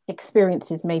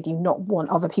experiences made you not want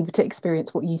other people to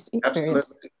experience what you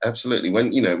experienced. Absolutely.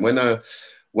 When you know,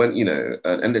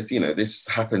 and this, you know, this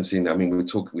happens in, I mean, we're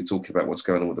talking about what's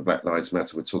going on with the Black Lives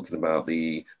Matter. We're talking about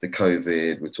the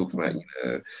COVID. We're talking about, you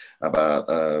know, about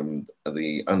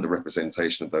the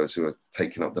underrepresentation of those who are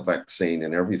taking up the vaccine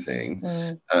and everything.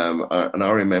 And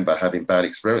I remember having bad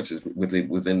experiences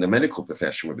within the medical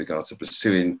profession with regards to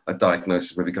pursuing a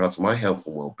diagnosis with regards to my health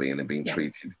and well-being and being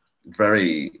treated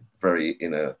very, very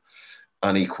in a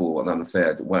unequal and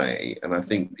unfair way. And I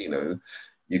think, you know,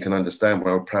 you can understand,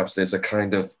 well, perhaps there's a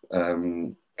kind of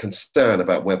concern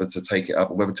about whether to take it up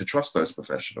and whether to trust those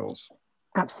professionals.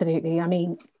 Absolutely. I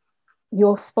mean,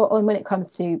 you're spot on when it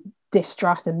comes to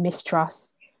distrust and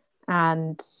mistrust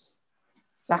and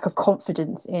lack of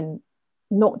confidence in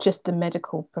not just the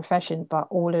medical profession, but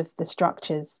all of the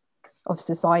structures of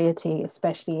society,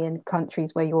 especially in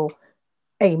countries where you're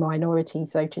a minority,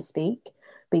 so to speak,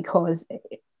 because,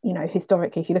 you know,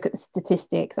 historically, if you look at the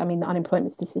statistics, I mean, the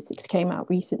unemployment statistics came out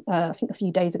I think a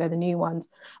few days ago, the new ones,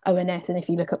 ONS, and if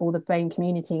you look at all the BAME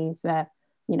communities, they're,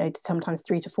 you know, sometimes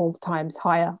 3 to 4 times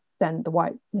higher than the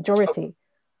white majority.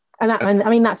 And I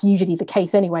mean, that's usually the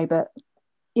case anyway, but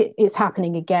it's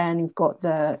happening again. You've got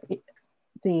the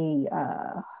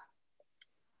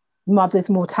mothers'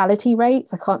 mortality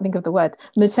rates. I can't think of the word.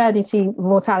 Maternity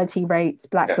mortality rates,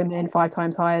 Black women 5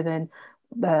 times higher than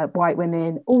the white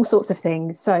women, all sorts of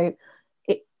things. So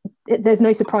there's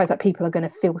no surprise that people are going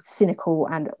to feel cynical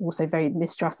and also very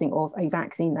mistrusting of a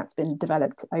vaccine that's been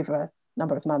developed over a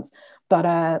number of months.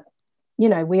 But, you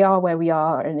know, we are where we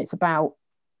are, and it's about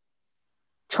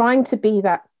trying to be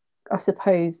that, I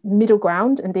suppose, middle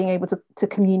ground and being able to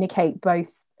communicate both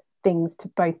things to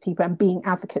both people and being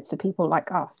advocates for people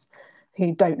like us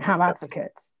who don't have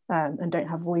advocates and don't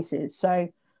have voices. So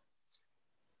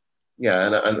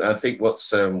yeah, and I think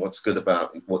what's good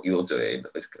about what you're doing,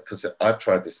 because I've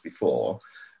tried this before,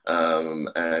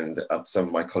 and some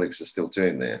of my colleagues are still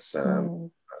doing this,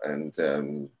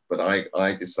 but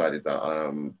I decided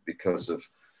that because of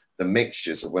the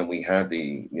mixtures of when we had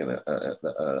the, you know, a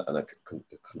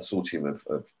consortium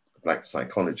of Black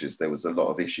psychologists, there was a lot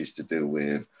of issues to do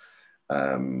with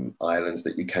islands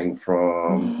that you came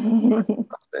from,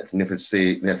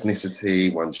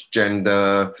 ethnicity, one's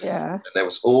gender. Yeah. And there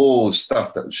was all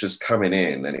stuff that was just coming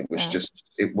in, and it was just,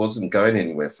 it wasn't going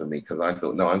anywhere for me, because I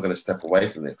thought, no, I'm going to step away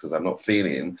from this because I'm not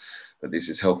feeling that this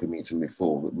is helping me to move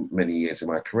forward many years in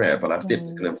my career. But I've dipped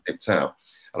in and dipped out.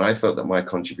 And I felt that my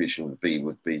contribution would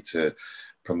be to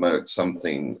promote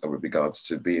something with regards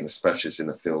to being a specialist in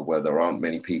a field where there aren't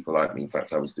many people like me. In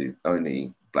fact, I was the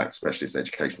only Black specialist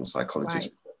educational psychologist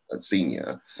at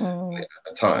senior at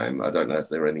the time. I don't know if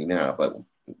there are any now, but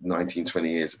 19, 20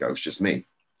 years ago, it was just me,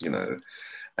 you know,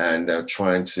 and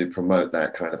trying to promote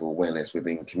that kind of awareness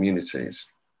within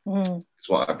communities. It's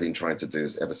what I've been trying to do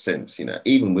ever since, you know,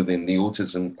 even within the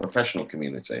autism professional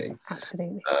community.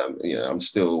 Absolutely. You know, I'm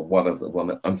still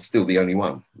I'm still the only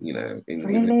one, you know,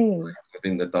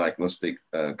 within the diagnostic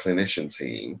clinician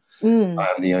team.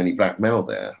 I'm the only Black male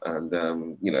there, and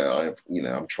you know,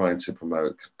 I'm trying to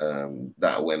promote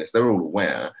that awareness. They're all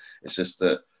aware. It's just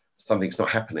that something's not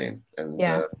happening, and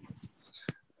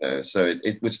so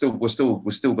we're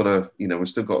still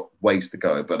got ways to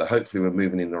go, but hopefully we're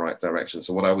moving in the right direction.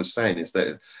 So what I was saying is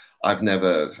that I've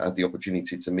never had the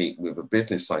opportunity to meet with a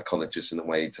business psychologist in a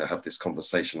way to have this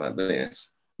conversation like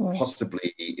this.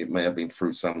 Possibly it may have been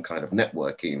through some kind of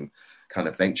networking kind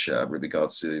of venture with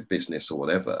regards to business or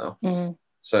whatever. Mm.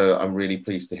 So I'm really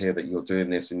pleased to hear that you're doing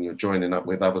this and you're joining up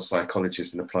with other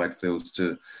psychologists in applied fields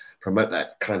to promote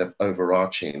that kind of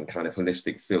overarching kind of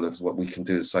holistic feel of what we can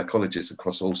do as psychologists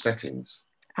across all settings.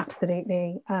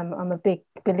 Absolutely. I'm a big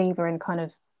believer in kind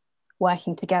of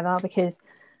working together, because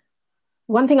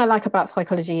one thing I like about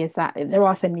psychology is that there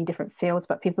are so many different fields,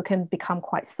 but people can become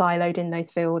quite siloed in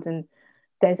those fields. And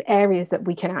there's areas that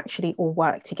we can actually all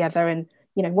work together. And,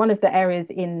 you know, one of the areas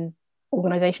in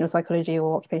organizational psychology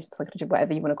or occupational psychology,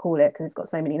 whatever you want to call it, because it's got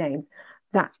so many names,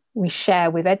 that we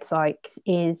share with EdPsych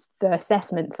is the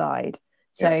assessment side.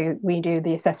 So we do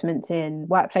the assessments in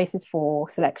workplaces for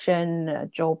selection,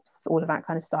 jobs, all of that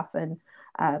kind of stuff, and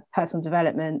personal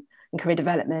development and career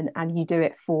development. And you do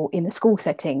it for in the school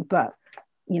setting. But,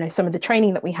 you know, some of the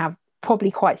training that we have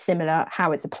probably quite similar.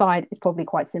 How it's applied is probably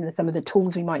quite similar. Some of the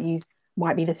tools we might use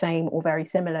might be the same or very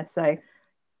similar. So,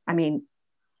 I mean,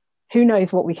 who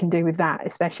knows what we can do with that,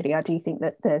 especially. I do think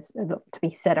that there's a lot to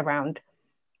be said around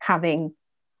having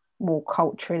more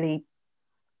culturally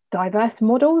diverse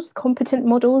models, competent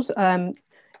models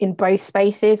in both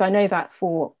spaces. I know that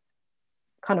for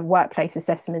kind of workplace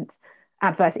assessments,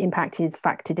 adverse impact is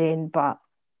factored in, but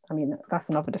I mean, that's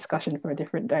another discussion for a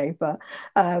different day. But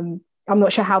I'm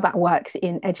not sure how that works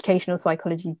in educational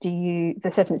psychology. The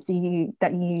assessments that you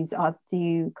use do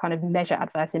you kind of measure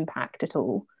adverse impact at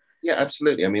all? Yeah,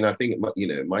 absolutely. I mean, I think, you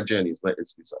know, my journey is I've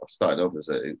started off as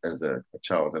a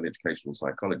child and educational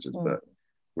psychologist, but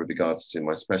with regards to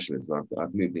my specialism,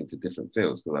 I've moved into different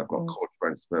fields because I've got core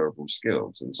transferable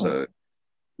skills. And so,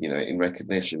 you know, in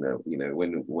recognition of, you know,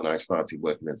 when I started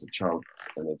working as a child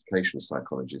and educational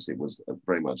psychologist, it was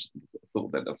very much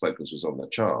thought that the focus was on the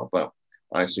child, but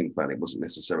I soon found it wasn't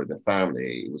necessarily the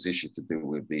family. It was issues to do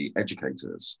with the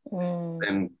educators.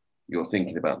 And you're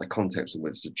thinking about the context in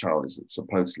which the child is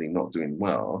supposedly not doing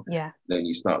well, then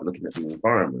you start looking at the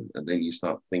environment, and then you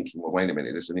start thinking, well, wait a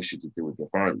minute, there's an issue to do with the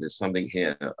environment. There's something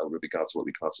here with regards to what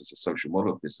we class as a social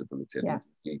model of disability that needs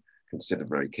to be considered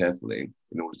very carefully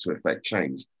in order to effect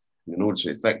change. And in order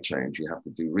to effect change, you have to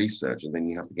do research, and then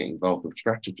you have to get involved with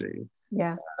strategy,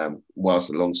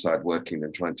 whilst alongside working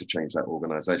and trying to change that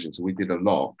organization. So we did a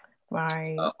lot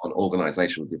on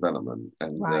organizational development,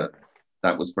 and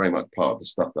that was very much part of the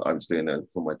stuff that I was doing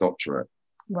for my doctorate.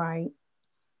 Right.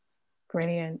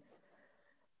 Brilliant.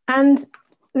 And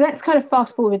let's kind of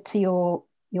fast forward to your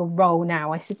role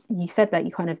now. You said that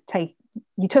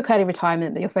you took early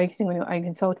retirement, but you're focusing on your own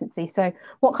consultancy. So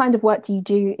what kind of work do you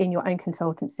do in your own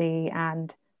consultancy?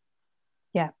 And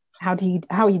how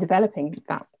are you developing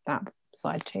that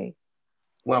side too?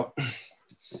 Well,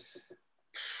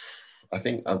 I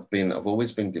think I've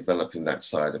always been developing that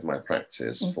side of my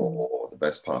practice for the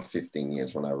best part of 15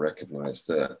 years, when I recognized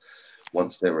that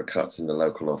once there were cuts in the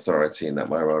local authority and that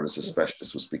my role as a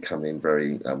specialist was becoming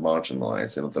very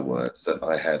marginalized. In other words, that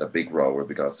I had a big role with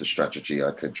regards to strategy.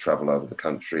 I could travel over the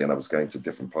country, and I was going to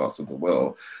different parts of the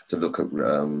world to look at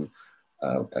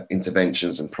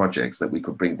interventions and projects that we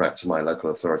could bring back to my local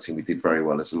authority. And we did very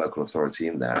well as a local authority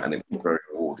in that, and it was a very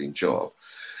rewarding job.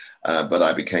 But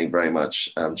I became very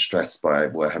much stressed by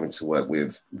having to work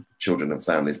with children and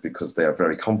families because they are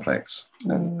very complex,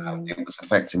 and it was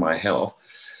affecting my health.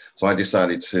 So I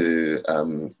decided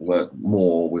to work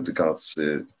more with regards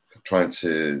to trying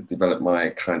to develop my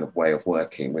kind of way of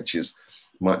working, which is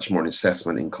much more an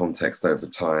assessment in context over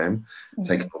time,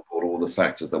 taking on board all the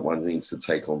factors that one needs to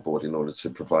take on board in order to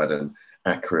provide an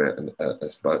accurate and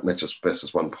as best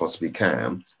as one possibly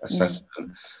can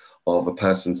assessment of a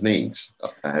person's needs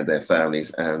and their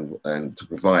families, and to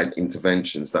provide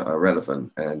interventions that are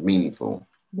relevant and meaningful.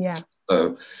 Yeah.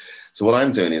 So what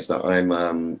I'm doing is that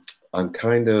I'm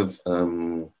kind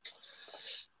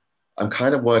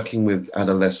of working with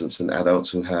adolescents and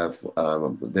adults who have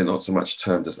they're not so much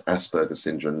termed as Asperger's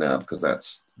syndrome now, because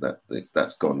that's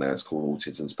gone now. It's called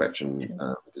autism spectrum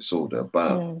disorder,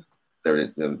 but there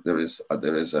is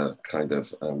a kind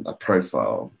of a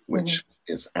profile which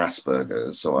is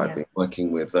Asperger's. So I've been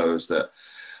working with those that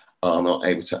are not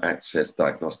able to access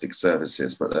diagnostic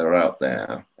services, but they're out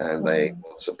there and they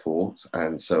want support.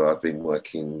 And so I've been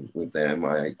working with them.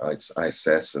 I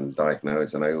assess and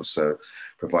diagnose, and I also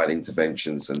provide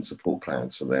interventions and support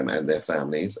plans for them and their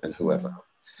families and whoever.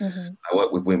 I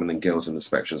work with women and girls in the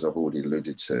spectrums I've already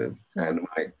alluded to. And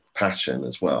my passion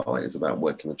as well is about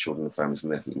working with children and families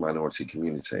in ethnic minority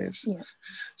communities.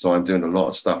 So I'm doing a lot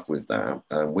of stuff with that.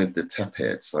 With the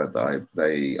TEPITs,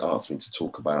 they asked me to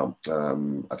talk about,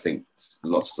 I think,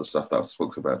 lots of the stuff that I've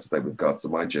spoken about today with regards to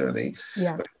my journey.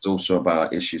 But it's also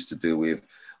about issues to do with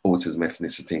autism,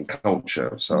 ethnicity and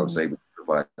culture. So I was able to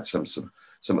provide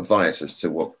some advice as to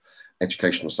what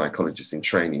educational psychologists in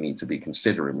training need to be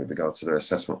considering with regards to their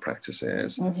assessment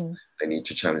practices. Mm-hmm. They need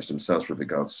to challenge themselves with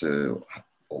regards to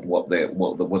what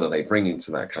are they bringing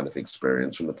to that kind of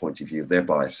experience from the point of view of their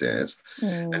biases,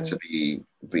 and to be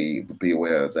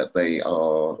aware that they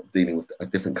are dealing with a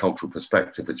different cultural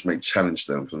perspective, which may challenge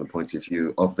them from the point of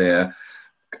view of their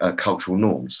cultural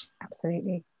norms.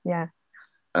 Absolutely, yeah.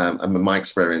 And in my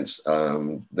experience,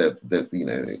 that you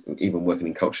know, even working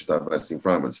in cultural diversity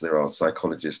environments, there are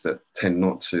psychologists that tend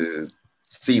not to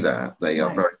see that. They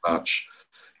are very much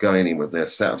going in with their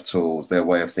set of tools, their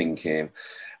way of thinking,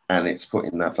 and it's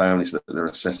putting that families that they're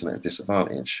assessing at a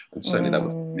disadvantage. And certainly that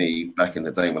was me back in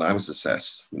the day when I was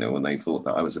assessed, you know, when they thought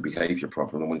that I was a behaviour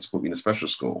problem and wanted to put me in a special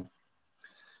school.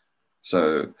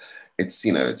 So it's,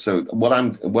 you know, so what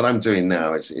I'm doing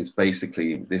now is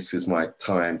basically, this is my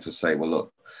time to say, well,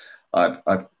 look, I've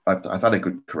had a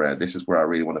good career. This is where I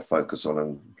really want to focus on,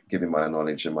 and giving my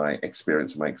knowledge and my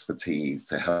experience and my expertise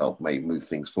to help move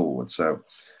things forward. So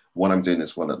what I'm doing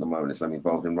as well at the moment is I'm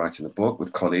involved in writing a book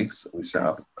with colleagues. We set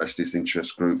up a specialist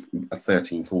interest group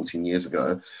 13, 14 years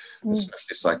ago, a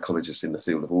specialist psychologist in the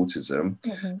field of autism.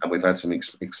 And we've had some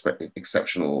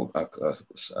exceptional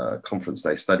conference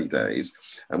day study days.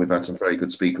 And we've had some very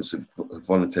good speakers who've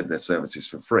volunteered their services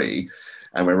for free.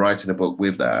 And we're writing a book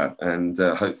with that. And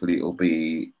hopefully it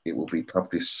will be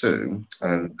published soon.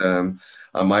 And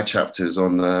my chapter is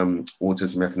on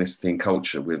autism, ethnicity and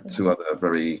culture with two other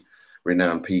very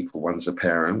renowned people. One's a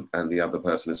parent and the other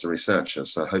person is a researcher.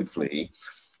 So hopefully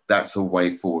that's a way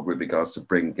forward with regards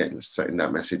to setting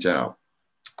that message out.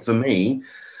 For me,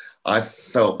 I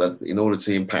felt that in order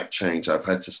to impact change, I've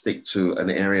had to stick to an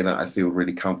area that I feel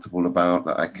really comfortable about,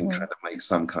 that I can kind of make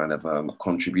some kind of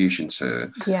contribution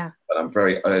to. Yeah. But I'm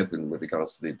very open with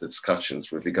regards to the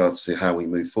discussions, with regards to how we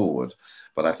move forward.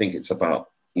 But I think it's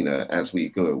about, you know, as we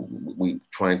go, we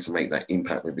trying to make that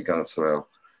impact with regards to our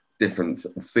different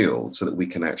fields, so that we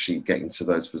can actually get into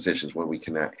those positions where we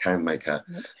can make a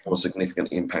more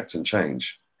significant impact and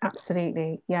change.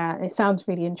 Absolutely. Yeah. It sounds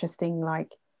really interesting,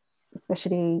 like,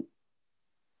 especially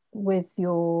with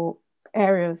your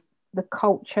area of the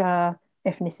culture,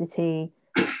 ethnicity,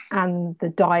 and the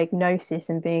diagnosis,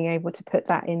 and being able to put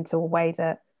that into a way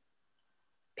that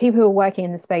people who are working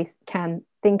in the space can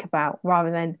think about, rather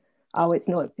than, oh, it's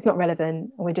not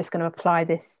relevant, we're just going to apply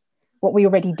this, what we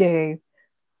already do.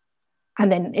 And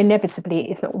then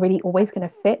inevitably it's not really always going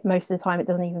to fit. Most of the time it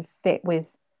doesn't even fit with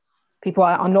people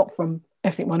are not from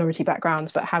ethnic minority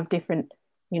backgrounds but have different,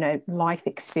 you know, life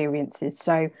experiences.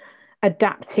 So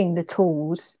adapting the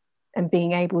tools and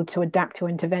being able to adapt your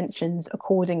interventions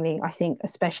accordingly, I think,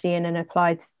 especially in an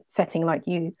applied setting like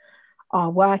you are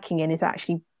working in,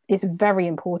 is very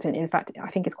important. In fact, I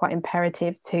think it's quite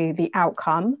imperative to the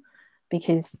outcome,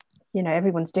 because, you know,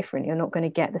 everyone's different. You're not going to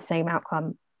get the same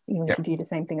outcome even if you do the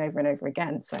same thing over and over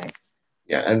again. So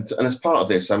yeah, and as part of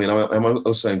this, I mean, I'm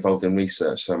also involved in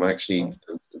research. So I'm actually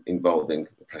involved in,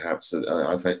 perhaps,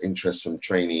 I've had interest from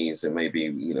trainees and maybe,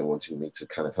 you know, wanting me to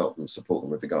kind of help them, support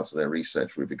them with regards to their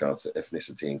research with regards to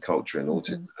ethnicity and culture and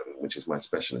autism, which is my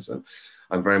specialism.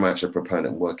 I'm very much a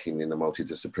proponent working in a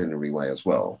multidisciplinary way as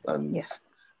well. And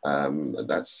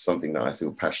that's something that I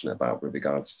feel passionate about with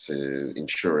regards to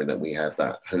ensuring that we have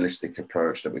that holistic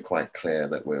approach, that we're quite clear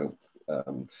that we're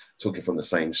talking from the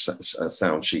same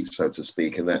sound sheet, so to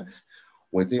speak, and that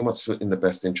we're doing what's in the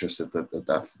best interest of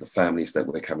the families that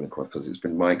we're coming across. Because it's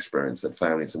been my experience that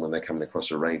families, and when they're coming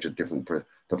across a range of different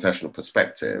professional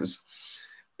perspectives,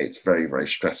 it's very, very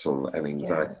stressful and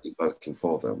anxiety evoking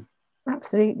for them.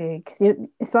 Absolutely, because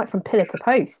it's like from pillar to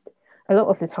post. A lot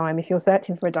of the time, if you're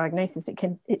searching for a diagnosis,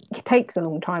 it takes a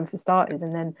long time for starters,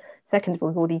 and then second of all,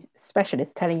 with all these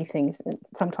specialists telling you things,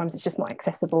 sometimes it's just not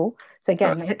accessible. So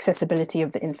again, the accessibility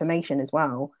of the information as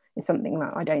well is something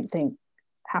that I don't think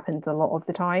happens a lot of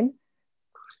the time.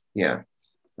 Yeah.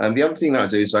 And the other thing that I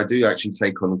do is I do actually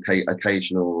take on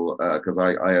occasional, because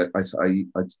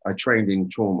I trained in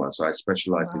trauma, so I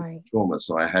specialized in trauma.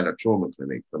 So I had a trauma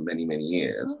clinic for many, many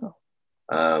years.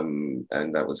 And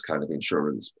that was kind of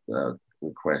insurance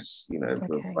requests, you know,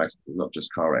 for not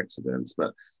just car accidents,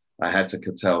 but I had to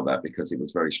curtail that because it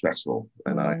was very stressful,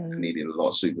 and I needed a lot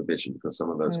of supervision because some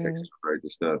of those cases were very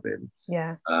disturbing.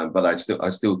 Yeah. But I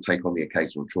still take on the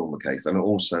occasional trauma case, and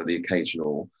also the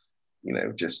occasional, you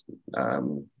know, just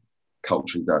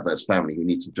culturally diverse family who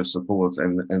needs to just support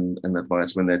and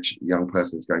advice when their young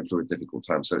person is going through a difficult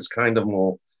time. So it's kind of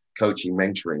more coaching,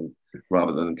 mentoring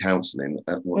rather than counselling,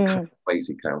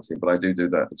 basic counselling, but I do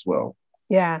that as well.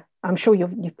 Yeah, I'm sure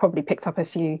you've probably picked up a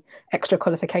few extra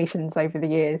qualifications over the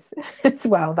years as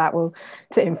well that will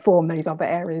to inform those other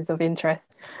areas of interest.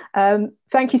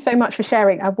 Thank you so much for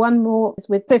sharing. I have one more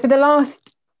with so for the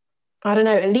last, I don't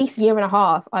know, at least year and a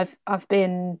half, I've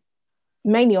been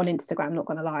mainly on Instagram, not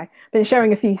gonna lie, been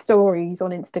sharing a few stories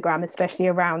on Instagram, especially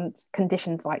around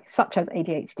conditions like such as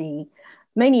ADHD,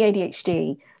 mainly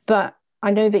ADHD, but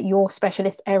I know that your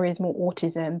specialist area is more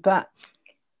autism, but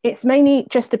it's mainly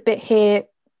just a bit here.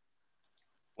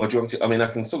 What do you want to? I mean, I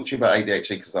can talk to you about ADHD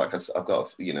because, like I've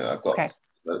got, I've got Okay.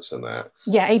 notes on that.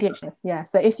 Yeah, ADHD. Yeah.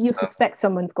 So if you suspect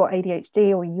someone's got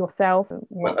ADHD or yourself, Well,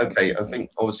 what okay. should I you do?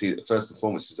 think obviously first and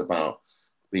foremost is about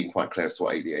being quite clear as to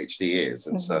what ADHD is,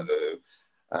 and so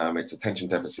Mm-hmm. it's attention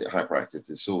deficit hyperactive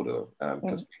disorder.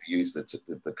 Because people use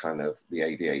the kind of the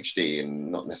ADHD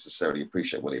and not necessarily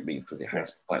appreciate what it means because it Yeah.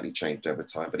 has slightly changed over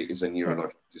time, but it is a Yeah.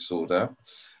 neurological disorder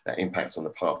that impacts on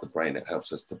the part of the brain that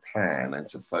helps us to plan and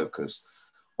to focus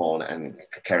on and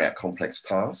carry out complex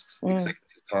tasks,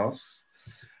 executive tasks.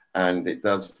 And it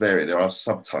does vary. There are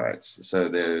subtypes. So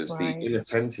there's the Right.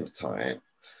 inattentive type,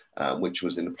 which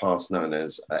was in the past known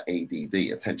as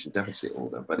ADD, attention deficit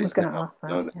order, but I was it's going to now ask that.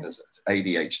 known as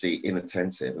ADHD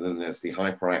inattentive. And then there's the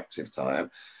hyperactive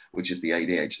type, which is the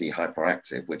ADHD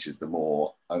hyperactive, which is the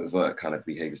more overt kind of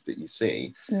behaviors that you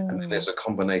see. And then there's a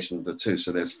combination of the two.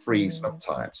 So there's three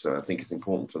subtypes. So I think it's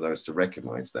important for those to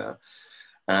recognize that.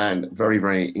 And very,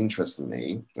 very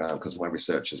interestingly, because my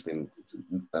research has been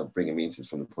bringing me into this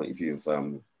from the point of view of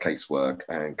casework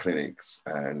and clinics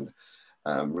and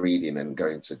reading and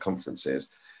going to conferences,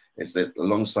 is that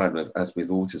alongside as with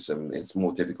autism, it's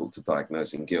more difficult to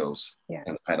diagnose in girls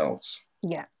and adults.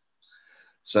 Yeah.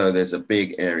 So there's a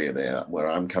big area there where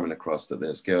I'm coming across that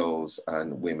there's girls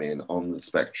and women on the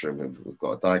spectrum who've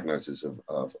got a diagnosis of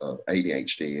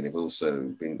ADHD, and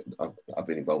I've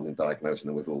been involved in diagnosing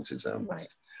them with autism. Right.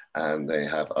 And they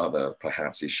have other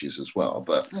perhaps issues as well.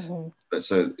 But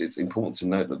so it's important to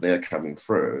note that they're coming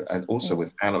through. And also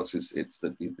with adults, it's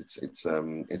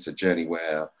a journey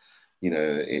where,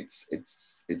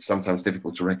 it's sometimes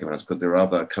difficult to recognize because there are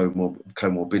other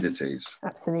comorbidities.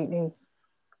 Absolutely.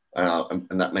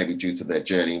 And that may be due to their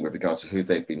journey with regards to who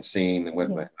they've been seen and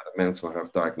whether they had a mental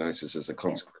health diagnosis as a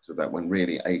consequence of that, when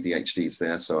really ADHD is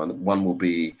there. So one will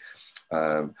be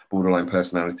borderline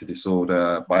personality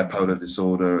disorder, bipolar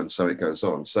disorder, and so it goes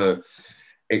on. So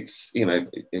it's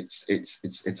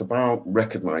about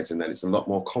recognizing that it's a lot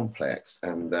more complex,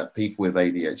 and that people with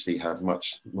ADHD have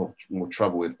much more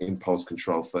trouble with impulse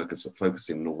control,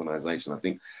 focusing and organization. I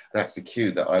think that's the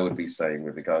cue that I would be saying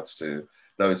with regards to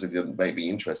those of you that may be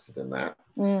interested in that.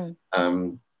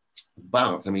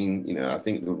 But I mean, I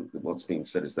think what's being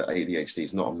said is that ADHD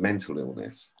is not a mental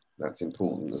illness. That's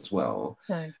important as well.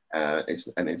 No.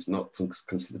 It's not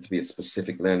considered to be a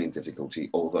specific learning difficulty,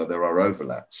 although there are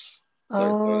overlaps. So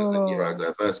it's known as a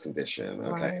neurodiverse condition.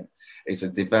 Okay, right. It's a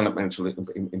developmental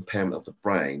impairment of the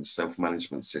brain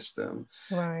self-management system.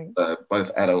 Right.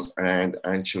 Both adults and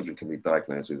children can be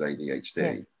diagnosed with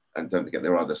ADHD, and don't forget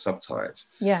there are other subtypes.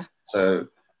 Yeah. So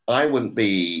I wouldn't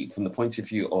be, from the point of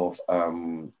view of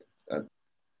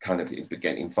kind of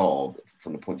get involved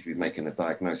from the point of view of making a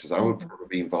diagnosis. I would probably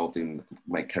be involved in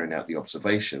carrying out the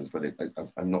observations, but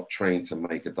I'm not trained to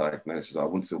make a diagnosis. I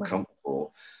wouldn't feel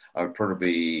comfortable. I would probably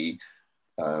be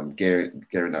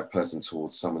gearing that person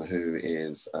towards someone who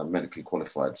is medically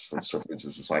qualified, for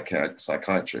instance, a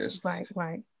psychiatrist.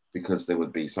 Right. Because there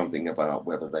would be something about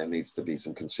whether there needs to be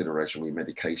some consideration with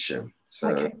medication.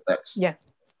 So that's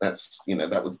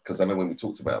that would, because I know when we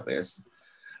talked about this,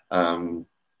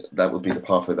 that would be the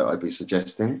pathway that I'd be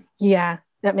suggesting. Yeah,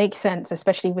 that makes sense,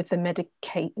 especially with the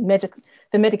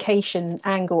medication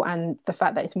angle and the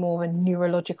fact that it's more of a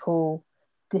neurological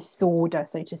disorder,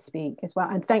 so to speak, as well.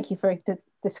 And thank you for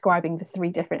describing the three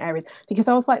different areas, because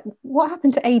I was like, what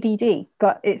happened to ADD?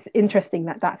 But it's interesting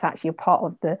that that's actually a part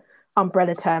of the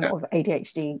umbrella term of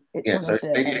ADHD. So it's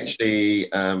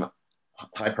ADHD,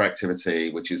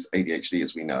 hyperactivity, which is ADHD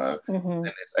as we know, and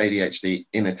it's ADHD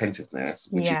inattentiveness,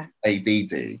 which is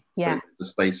ADD. So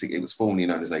it's basic. It was formerly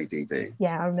known as ADD.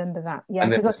 Yeah, I remember that. Yeah,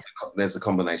 and there's a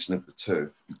combination of the two.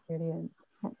 Brilliant.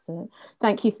 Excellent.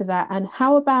 Thank you for that. And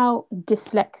how about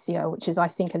dyslexia, which is, I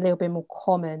think, a little bit more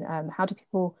common? How do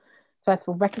people, first of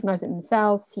all, recognize it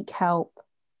themselves, seek help,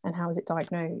 and how is it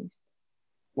diagnosed?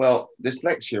 Well,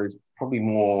 dyslexia is probably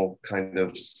more kind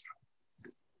of,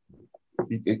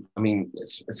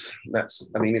 it's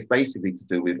basically to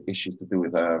do with issues to do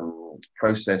with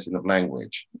processing of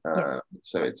language.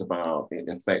 So it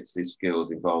affects the skills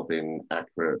involved in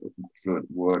accurate, fluent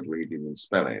word reading and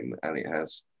spelling, and it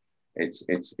has it's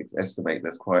estimated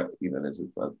there's quite, there's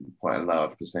quite a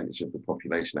large percentage of the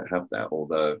population that have that,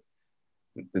 although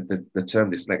the term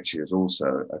dyslexia is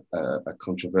also a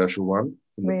controversial one.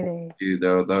 From the point Really? of view,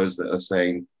 there are those that are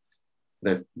saying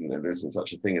that there isn't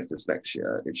such a thing as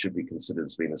dyslexia. It should be considered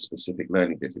as being a specific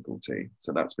learning difficulty.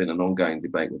 So that's been an ongoing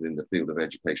debate within the field of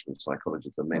educational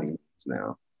psychology for many years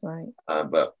now. Right.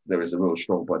 But there is a real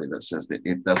strong body that says that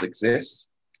it does exist,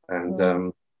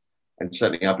 and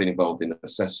certainly I've been involved in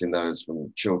assessing those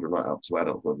from children right up to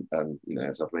adulthood, and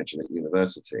as I've mentioned, at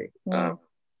university.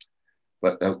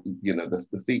 But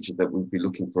the features that we'd be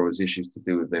looking for is issues to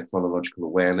do with their phonological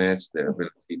awareness, their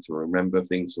ability to remember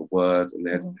things or words, and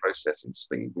their processing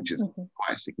speed, which is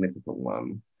quite a significant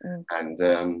one.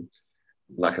 And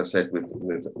like I said, with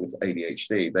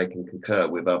ADHD, they can concur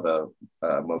with other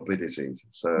morbidities.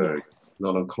 So it's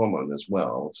not uncommon as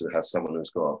well to have someone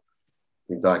who's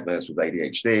been diagnosed with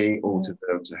ADHD or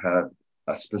to have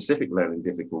a specific learning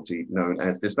difficulty known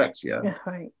as dyslexia. Yeah,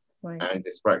 right. And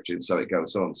dyspraxia, so it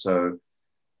goes on. So,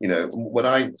 when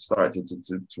I started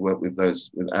to work with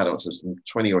adults, it was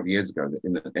 20 odd years ago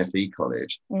in an FE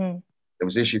college, there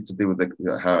was issues to do with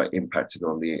how it impacted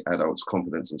on the adults'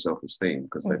 confidence and self-esteem,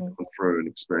 because they'd gone through an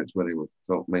experience where they were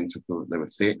meant to feel that they were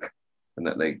thick and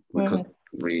that because they couldn't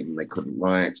read and they couldn't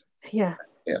write. Yeah.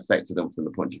 It affected them from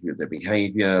the point of view of their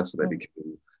behavior. So they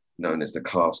became known as the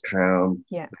class clown.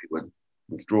 Yeah. They would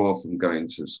withdraw from going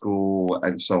to school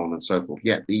and so on and so forth.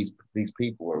 Yet these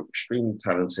people were extremely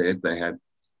talented. They had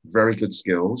very good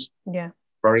skills. Yeah.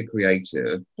 Very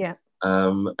creative. Yeah.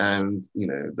 And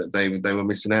that they were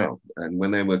missing out. And when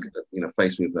they were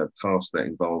faced with a task that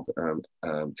involved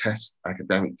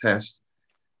academic tests,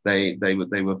 they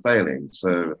were failing.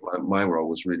 So my role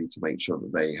was really to make sure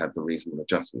that they had the reasonable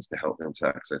adjustments to help them to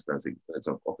access those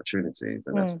opportunities.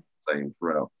 And that's the same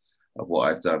throughout what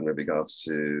I've done with regards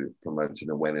to promoting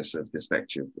awareness of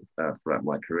dyslexia throughout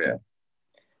my career.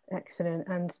 Excellent.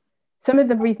 And some of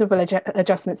the reasonable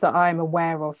adjustments that I'm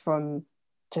aware of from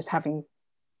just having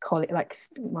like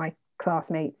my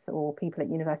classmates or people at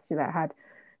university that had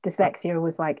dyslexia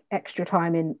was like extra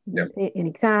time in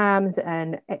exams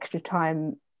and extra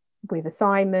time with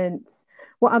assignments.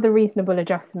 What other reasonable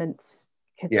adjustments?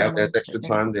 There's extra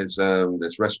time. There's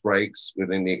rest breaks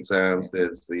within the exams.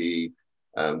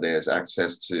 There's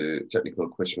access to technical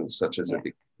equipment such as a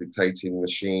dictating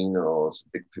machine or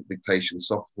dictation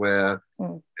software.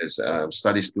 There's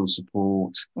study skill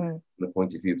support from the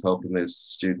point of view of helping those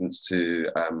students to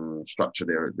structure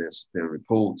their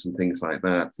reports and things like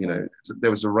that.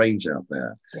 There was a range out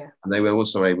there. And they were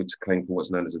also able to claim for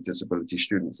what's known as a disability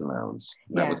students allowance.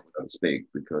 And that was big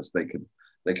because they could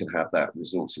have that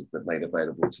resources that made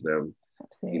available to them.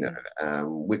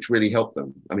 Which really helped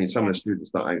them. I mean, some of the students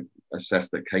that I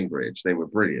assessed at Cambridge, they were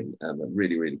brilliant and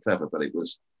really, really clever, but it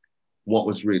was what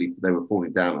was really they were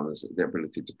falling down on is their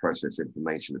ability to process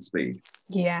information at speed.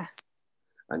 Yeah.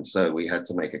 And so we had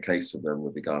to make a case for them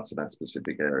with regards to that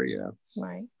specific area.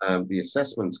 Right. The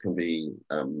assessments can be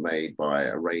made by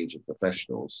a range of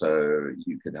professionals. So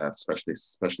you could have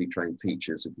specially trained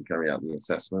teachers who can carry out the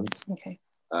assessments. Okay.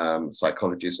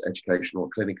 Psychologists, educational,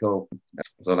 clinical.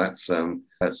 So that's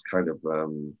kind of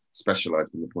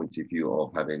specialized from the point of view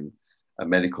of having a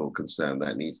medical concern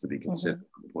that needs to be considered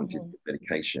from the point of view of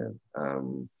medication.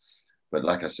 But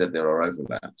like I said, there are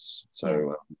overlaps.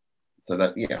 So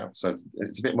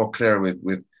it's a bit more clear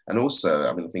with, and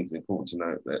also, I think it's important to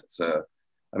note that,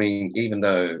 even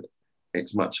though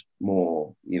it's much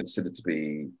more considered to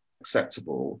be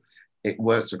acceptable, it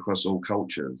works across all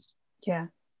cultures. Yeah.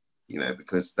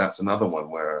 Because that's another one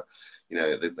where,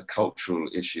 the cultural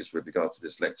issues with regards to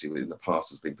dyslexia in the past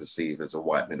has been perceived as a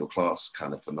white middle class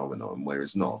kind of phenomenon,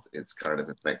 whereas not. It's kind of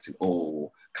affecting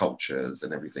all cultures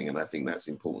and everything. And I think that's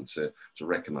important to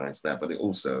recognize that. But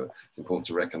it's important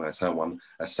to recognize how one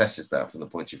assesses that from the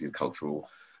point of view of cultural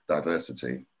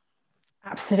diversity.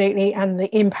 Absolutely. And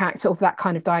the impact of that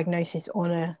kind of diagnosis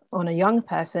on a young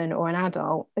person or an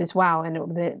adult as well, and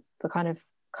the kind of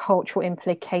cultural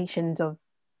implications of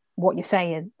what you're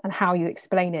saying and how you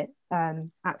explain it.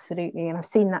 Absolutely. And I've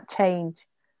seen that change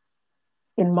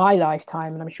in my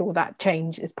lifetime, and I'm sure that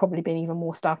change has probably been even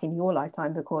more stark in your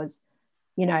lifetime, because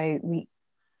we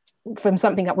from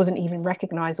something that wasn't even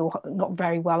recognized or not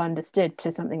very well understood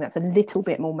to something that's a little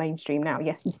bit more mainstream now.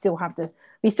 Yes, we still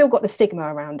got the stigma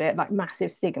around it, like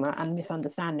massive stigma and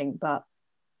misunderstanding, but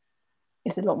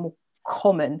it's a lot more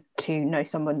common to know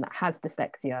someone that has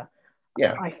dyslexia.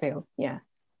 I feel.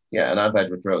 Yeah, and I've had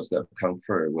referrals that have come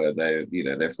through where they're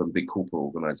from big corporate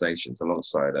organisations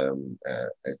alongside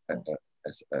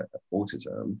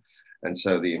autism, And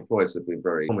so the employers have been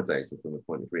very accommodating from the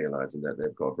point of realizing that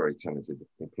they've got a very talented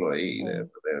employee.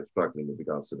 They're struggling with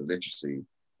regards to the literacy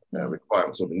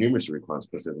requirements or the numeracy requirements,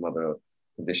 because there's another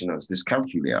condition known as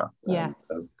dyscalculia,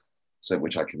 so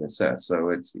which I can assess. So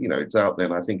it's, you know, it's out there,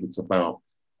 and I think it's about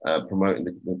promoting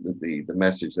the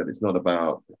message that it's not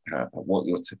about what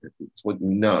you're, it's what you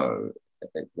know.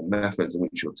 The methods in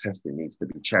which you're testing needs to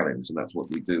be challenged, and that's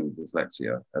what we do with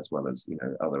dyslexia as well as, you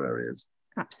know, other areas.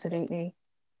 Absolutely.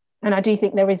 And I do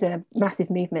think there is a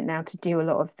massive movement now to do a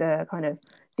lot of the kind of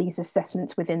these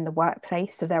assessments within the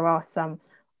workplace. So there are some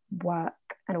work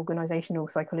and organizational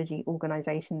psychology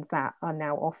organizations that are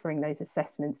now offering those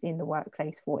assessments in the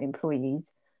workplace for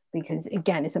employees, because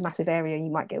again, it's a massive area.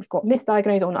 You might have got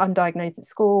misdiagnosed or undiagnosed at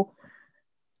school,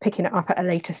 picking it up at a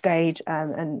later stage,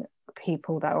 and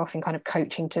people that are often kind of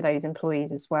coaching to those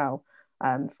employees as well,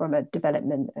 from a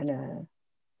development and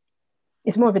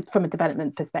it's more of a from a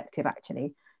development perspective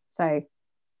actually. So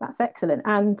that's excellent.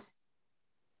 And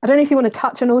I don't know if you want to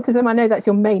touch on autism. I know that's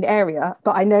your main area,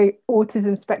 but I know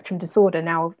autism spectrum disorder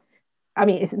now, I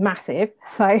mean, it's massive.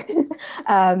 So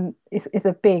it's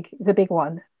a big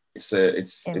one. It's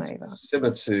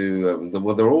similar to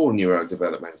well, they're all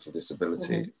neurodevelopmental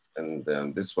disabilities, and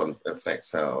this one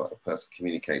affects how a person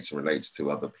communicates and relates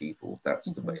to other people.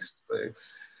 That's the basic thing,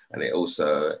 and it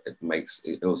also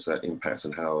impacts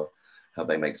on how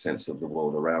they make sense of the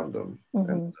world around them,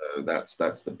 and so that's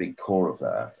the big core of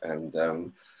that.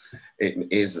 And it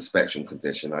is a spectrum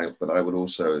condition. But I would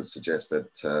also suggest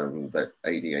that that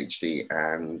ADHD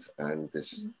and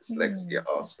this dyslexia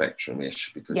are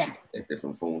spectrum-ish, because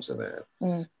different forms of it.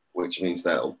 Which means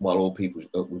that while all people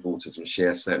with autism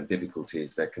share certain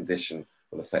difficulties, their condition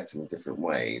will affect them in different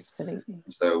ways. Absolutely.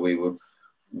 So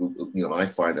I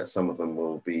find that some of them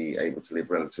will be able to live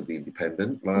relatively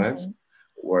independent lives,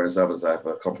 whereas others have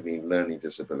accompanying learning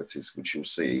disabilities, which you'll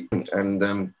see,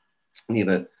 and need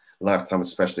a lifetime of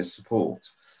specialist support.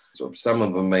 So some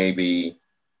of them may be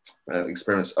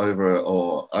experience over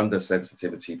or under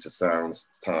sensitivity to sounds,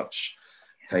 touch,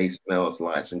 taste, smells,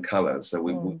 lights, and colours. So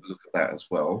we look at that as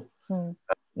well.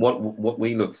 What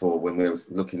we look for when we're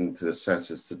looking to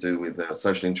assess is to do with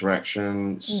social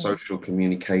interaction, social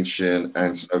communication,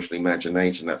 and social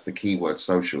imagination. That's the key word,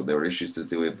 social. There are issues to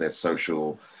do with their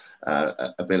social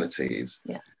abilities.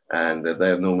 And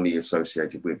they're normally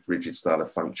associated with rigid style of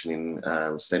functioning,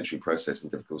 sensory processing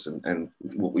difficulties, and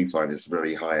what we find is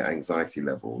very high anxiety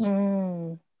levels.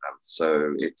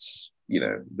 So it's, you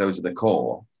know, those are the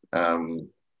core.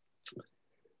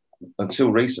 Until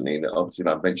recently, that obviously,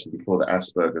 like I mentioned before, that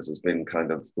Asperger's has been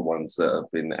kind of the ones that have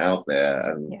been out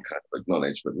there and kind of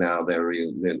acknowledged, but now they're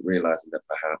realizing that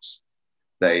perhaps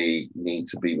they need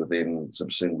to be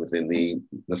subsumed within the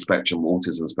spectrum,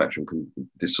 autism spectrum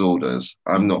disorders.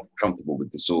 I'm not comfortable with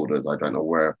disorders. I don't know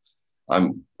where,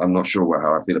 I'm not sure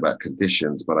how I feel about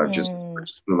conditions, but I just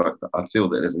feel like, I feel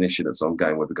that there's an issue that's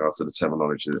ongoing with regards to the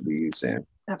terminology that we use here.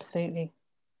 Absolutely.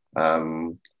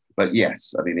 But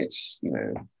yes, I mean, it's, you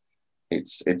know,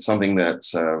 it's something that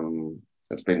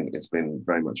it's been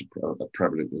very much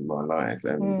prevalent in my life,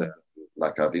 and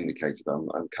like I've indicated,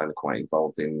 I'm kind of quite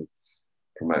involved in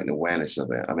promoting awareness of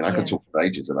it. I mean, I could talk for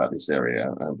ages about this area,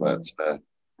 but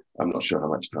I'm not sure how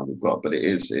much time we've got. But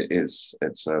it's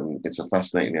a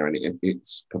fascinating area, and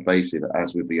it's pervasive,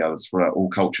 as with the others, throughout all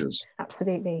cultures.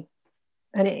 Absolutely,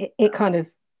 and it kind of,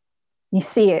 you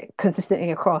see it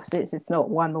consistently across. It's not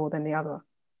one more than the other.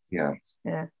 Yeah.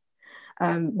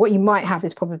 What you might have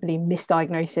is probably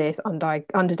misdiagnosis,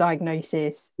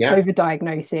 underdiagnosis,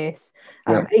 overdiagnosis.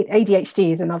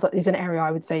 ADHD is an area I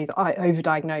would say is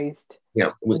overdiagnosed.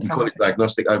 Yeah, we call it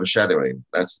diagnostic overshadowing.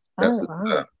 That's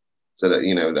so that,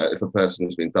 you know, that if a person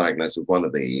has been diagnosed with one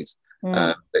of these,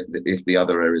 if the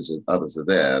others are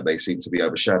there, they seem to be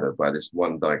overshadowed by this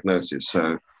one diagnosis.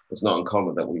 So it's not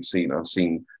uncommon that I've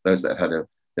seen those that have had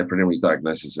their preliminary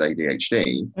diagnosis of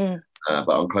ADHD, but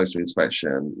on closer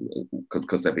inspection,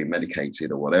 because they've been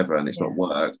medicated or whatever, and it's not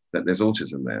worked, that there's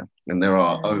autism there. And there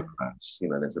are overlaps. You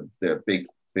know, there are big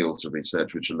fields of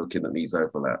research which are looking at these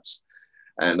overlaps.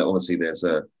 And obviously but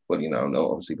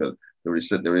there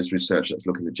is research that's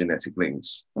looking at genetic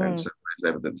links. And so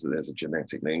there's evidence that there's a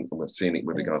genetic link, and we're seeing it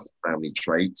with regards to family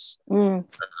traits. So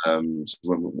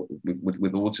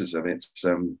with autism,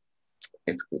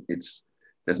 it's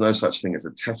there's no such thing as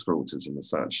a test for autism as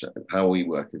such. How we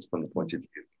work is from the point of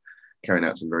view carrying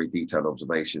out some very detailed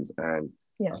observations and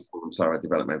thorough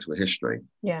developmental history.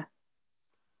 Yeah.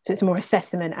 So it's more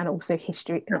assessment and also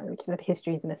history,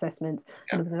 histories and assessments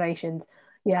and observations.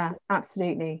 Yeah,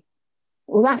 absolutely.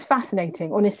 Well, that's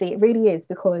fascinating. Honestly, it really is,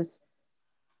 because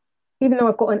even though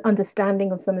I've got an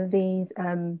understanding of some of these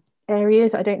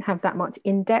areas. I don't have that much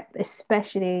in depth,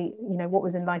 especially, what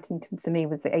was enlightening for me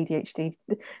was the ADHD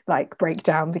like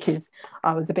breakdown, because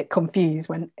I was a bit confused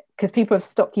because people have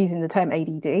stopped using the term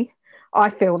ADD. I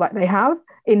feel like they have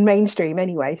in mainstream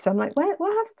anyway. So I'm like, what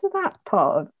happened to that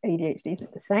part of ADHD? Is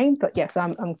it the same? But yes,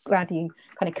 I'm glad you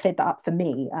kind of cleared that up for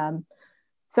me.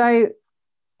 So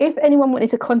if anyone wanted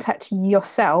to contact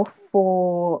yourself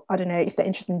for, I don't know, if they're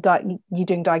interested in you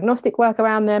doing diagnostic work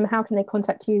around them, how can they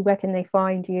contact you? Where can they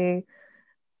find you?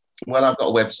 Well, I've got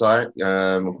a website.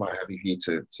 I'm quite happy for you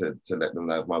to let them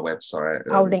know my website.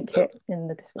 I'll link it in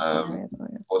the description Um, area as well.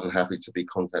 more than happy to be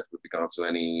contacted with regard to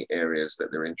any areas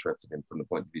that they're interested in, from the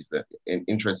point of view that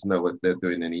interested to know what they're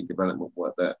doing, any development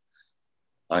work that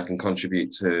I can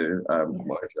contribute to. Yeah.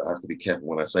 I have to be careful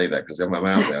when I say that, because I'm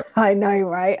out there. I know,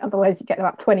 right? Otherwise, you get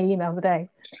about 20 emails a day.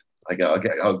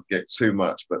 I'll get too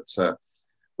much,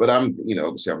 but I'm,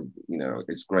 obviously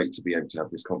it's great to be able to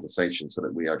have this conversation so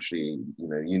that we actually,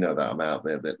 that I'm out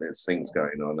there, that there's things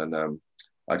going on. And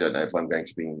I don't know if I'm going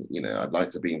to be, I'd like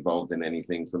to be involved in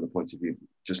anything from the point of view,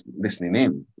 just listening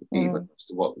in, even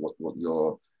to what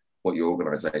your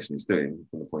organization is doing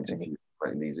from the point of view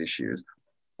of these issues.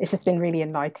 It's just been really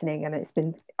enlightening, and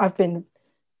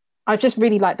I've just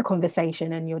really liked the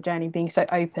conversation and your journey, being so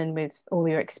open with all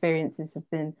your experiences have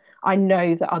been. I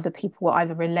know that other people will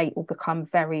either relate or become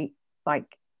very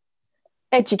like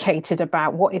educated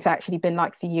about what it's actually been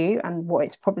like for you and what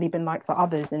it's probably been like for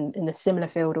others in the similar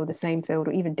field or the same field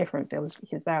or even different fields,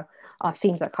 because there are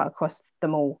themes that cut across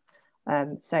them all.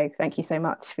 So thank you so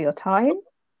much for your time.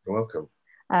 You're welcome.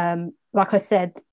 Like I said,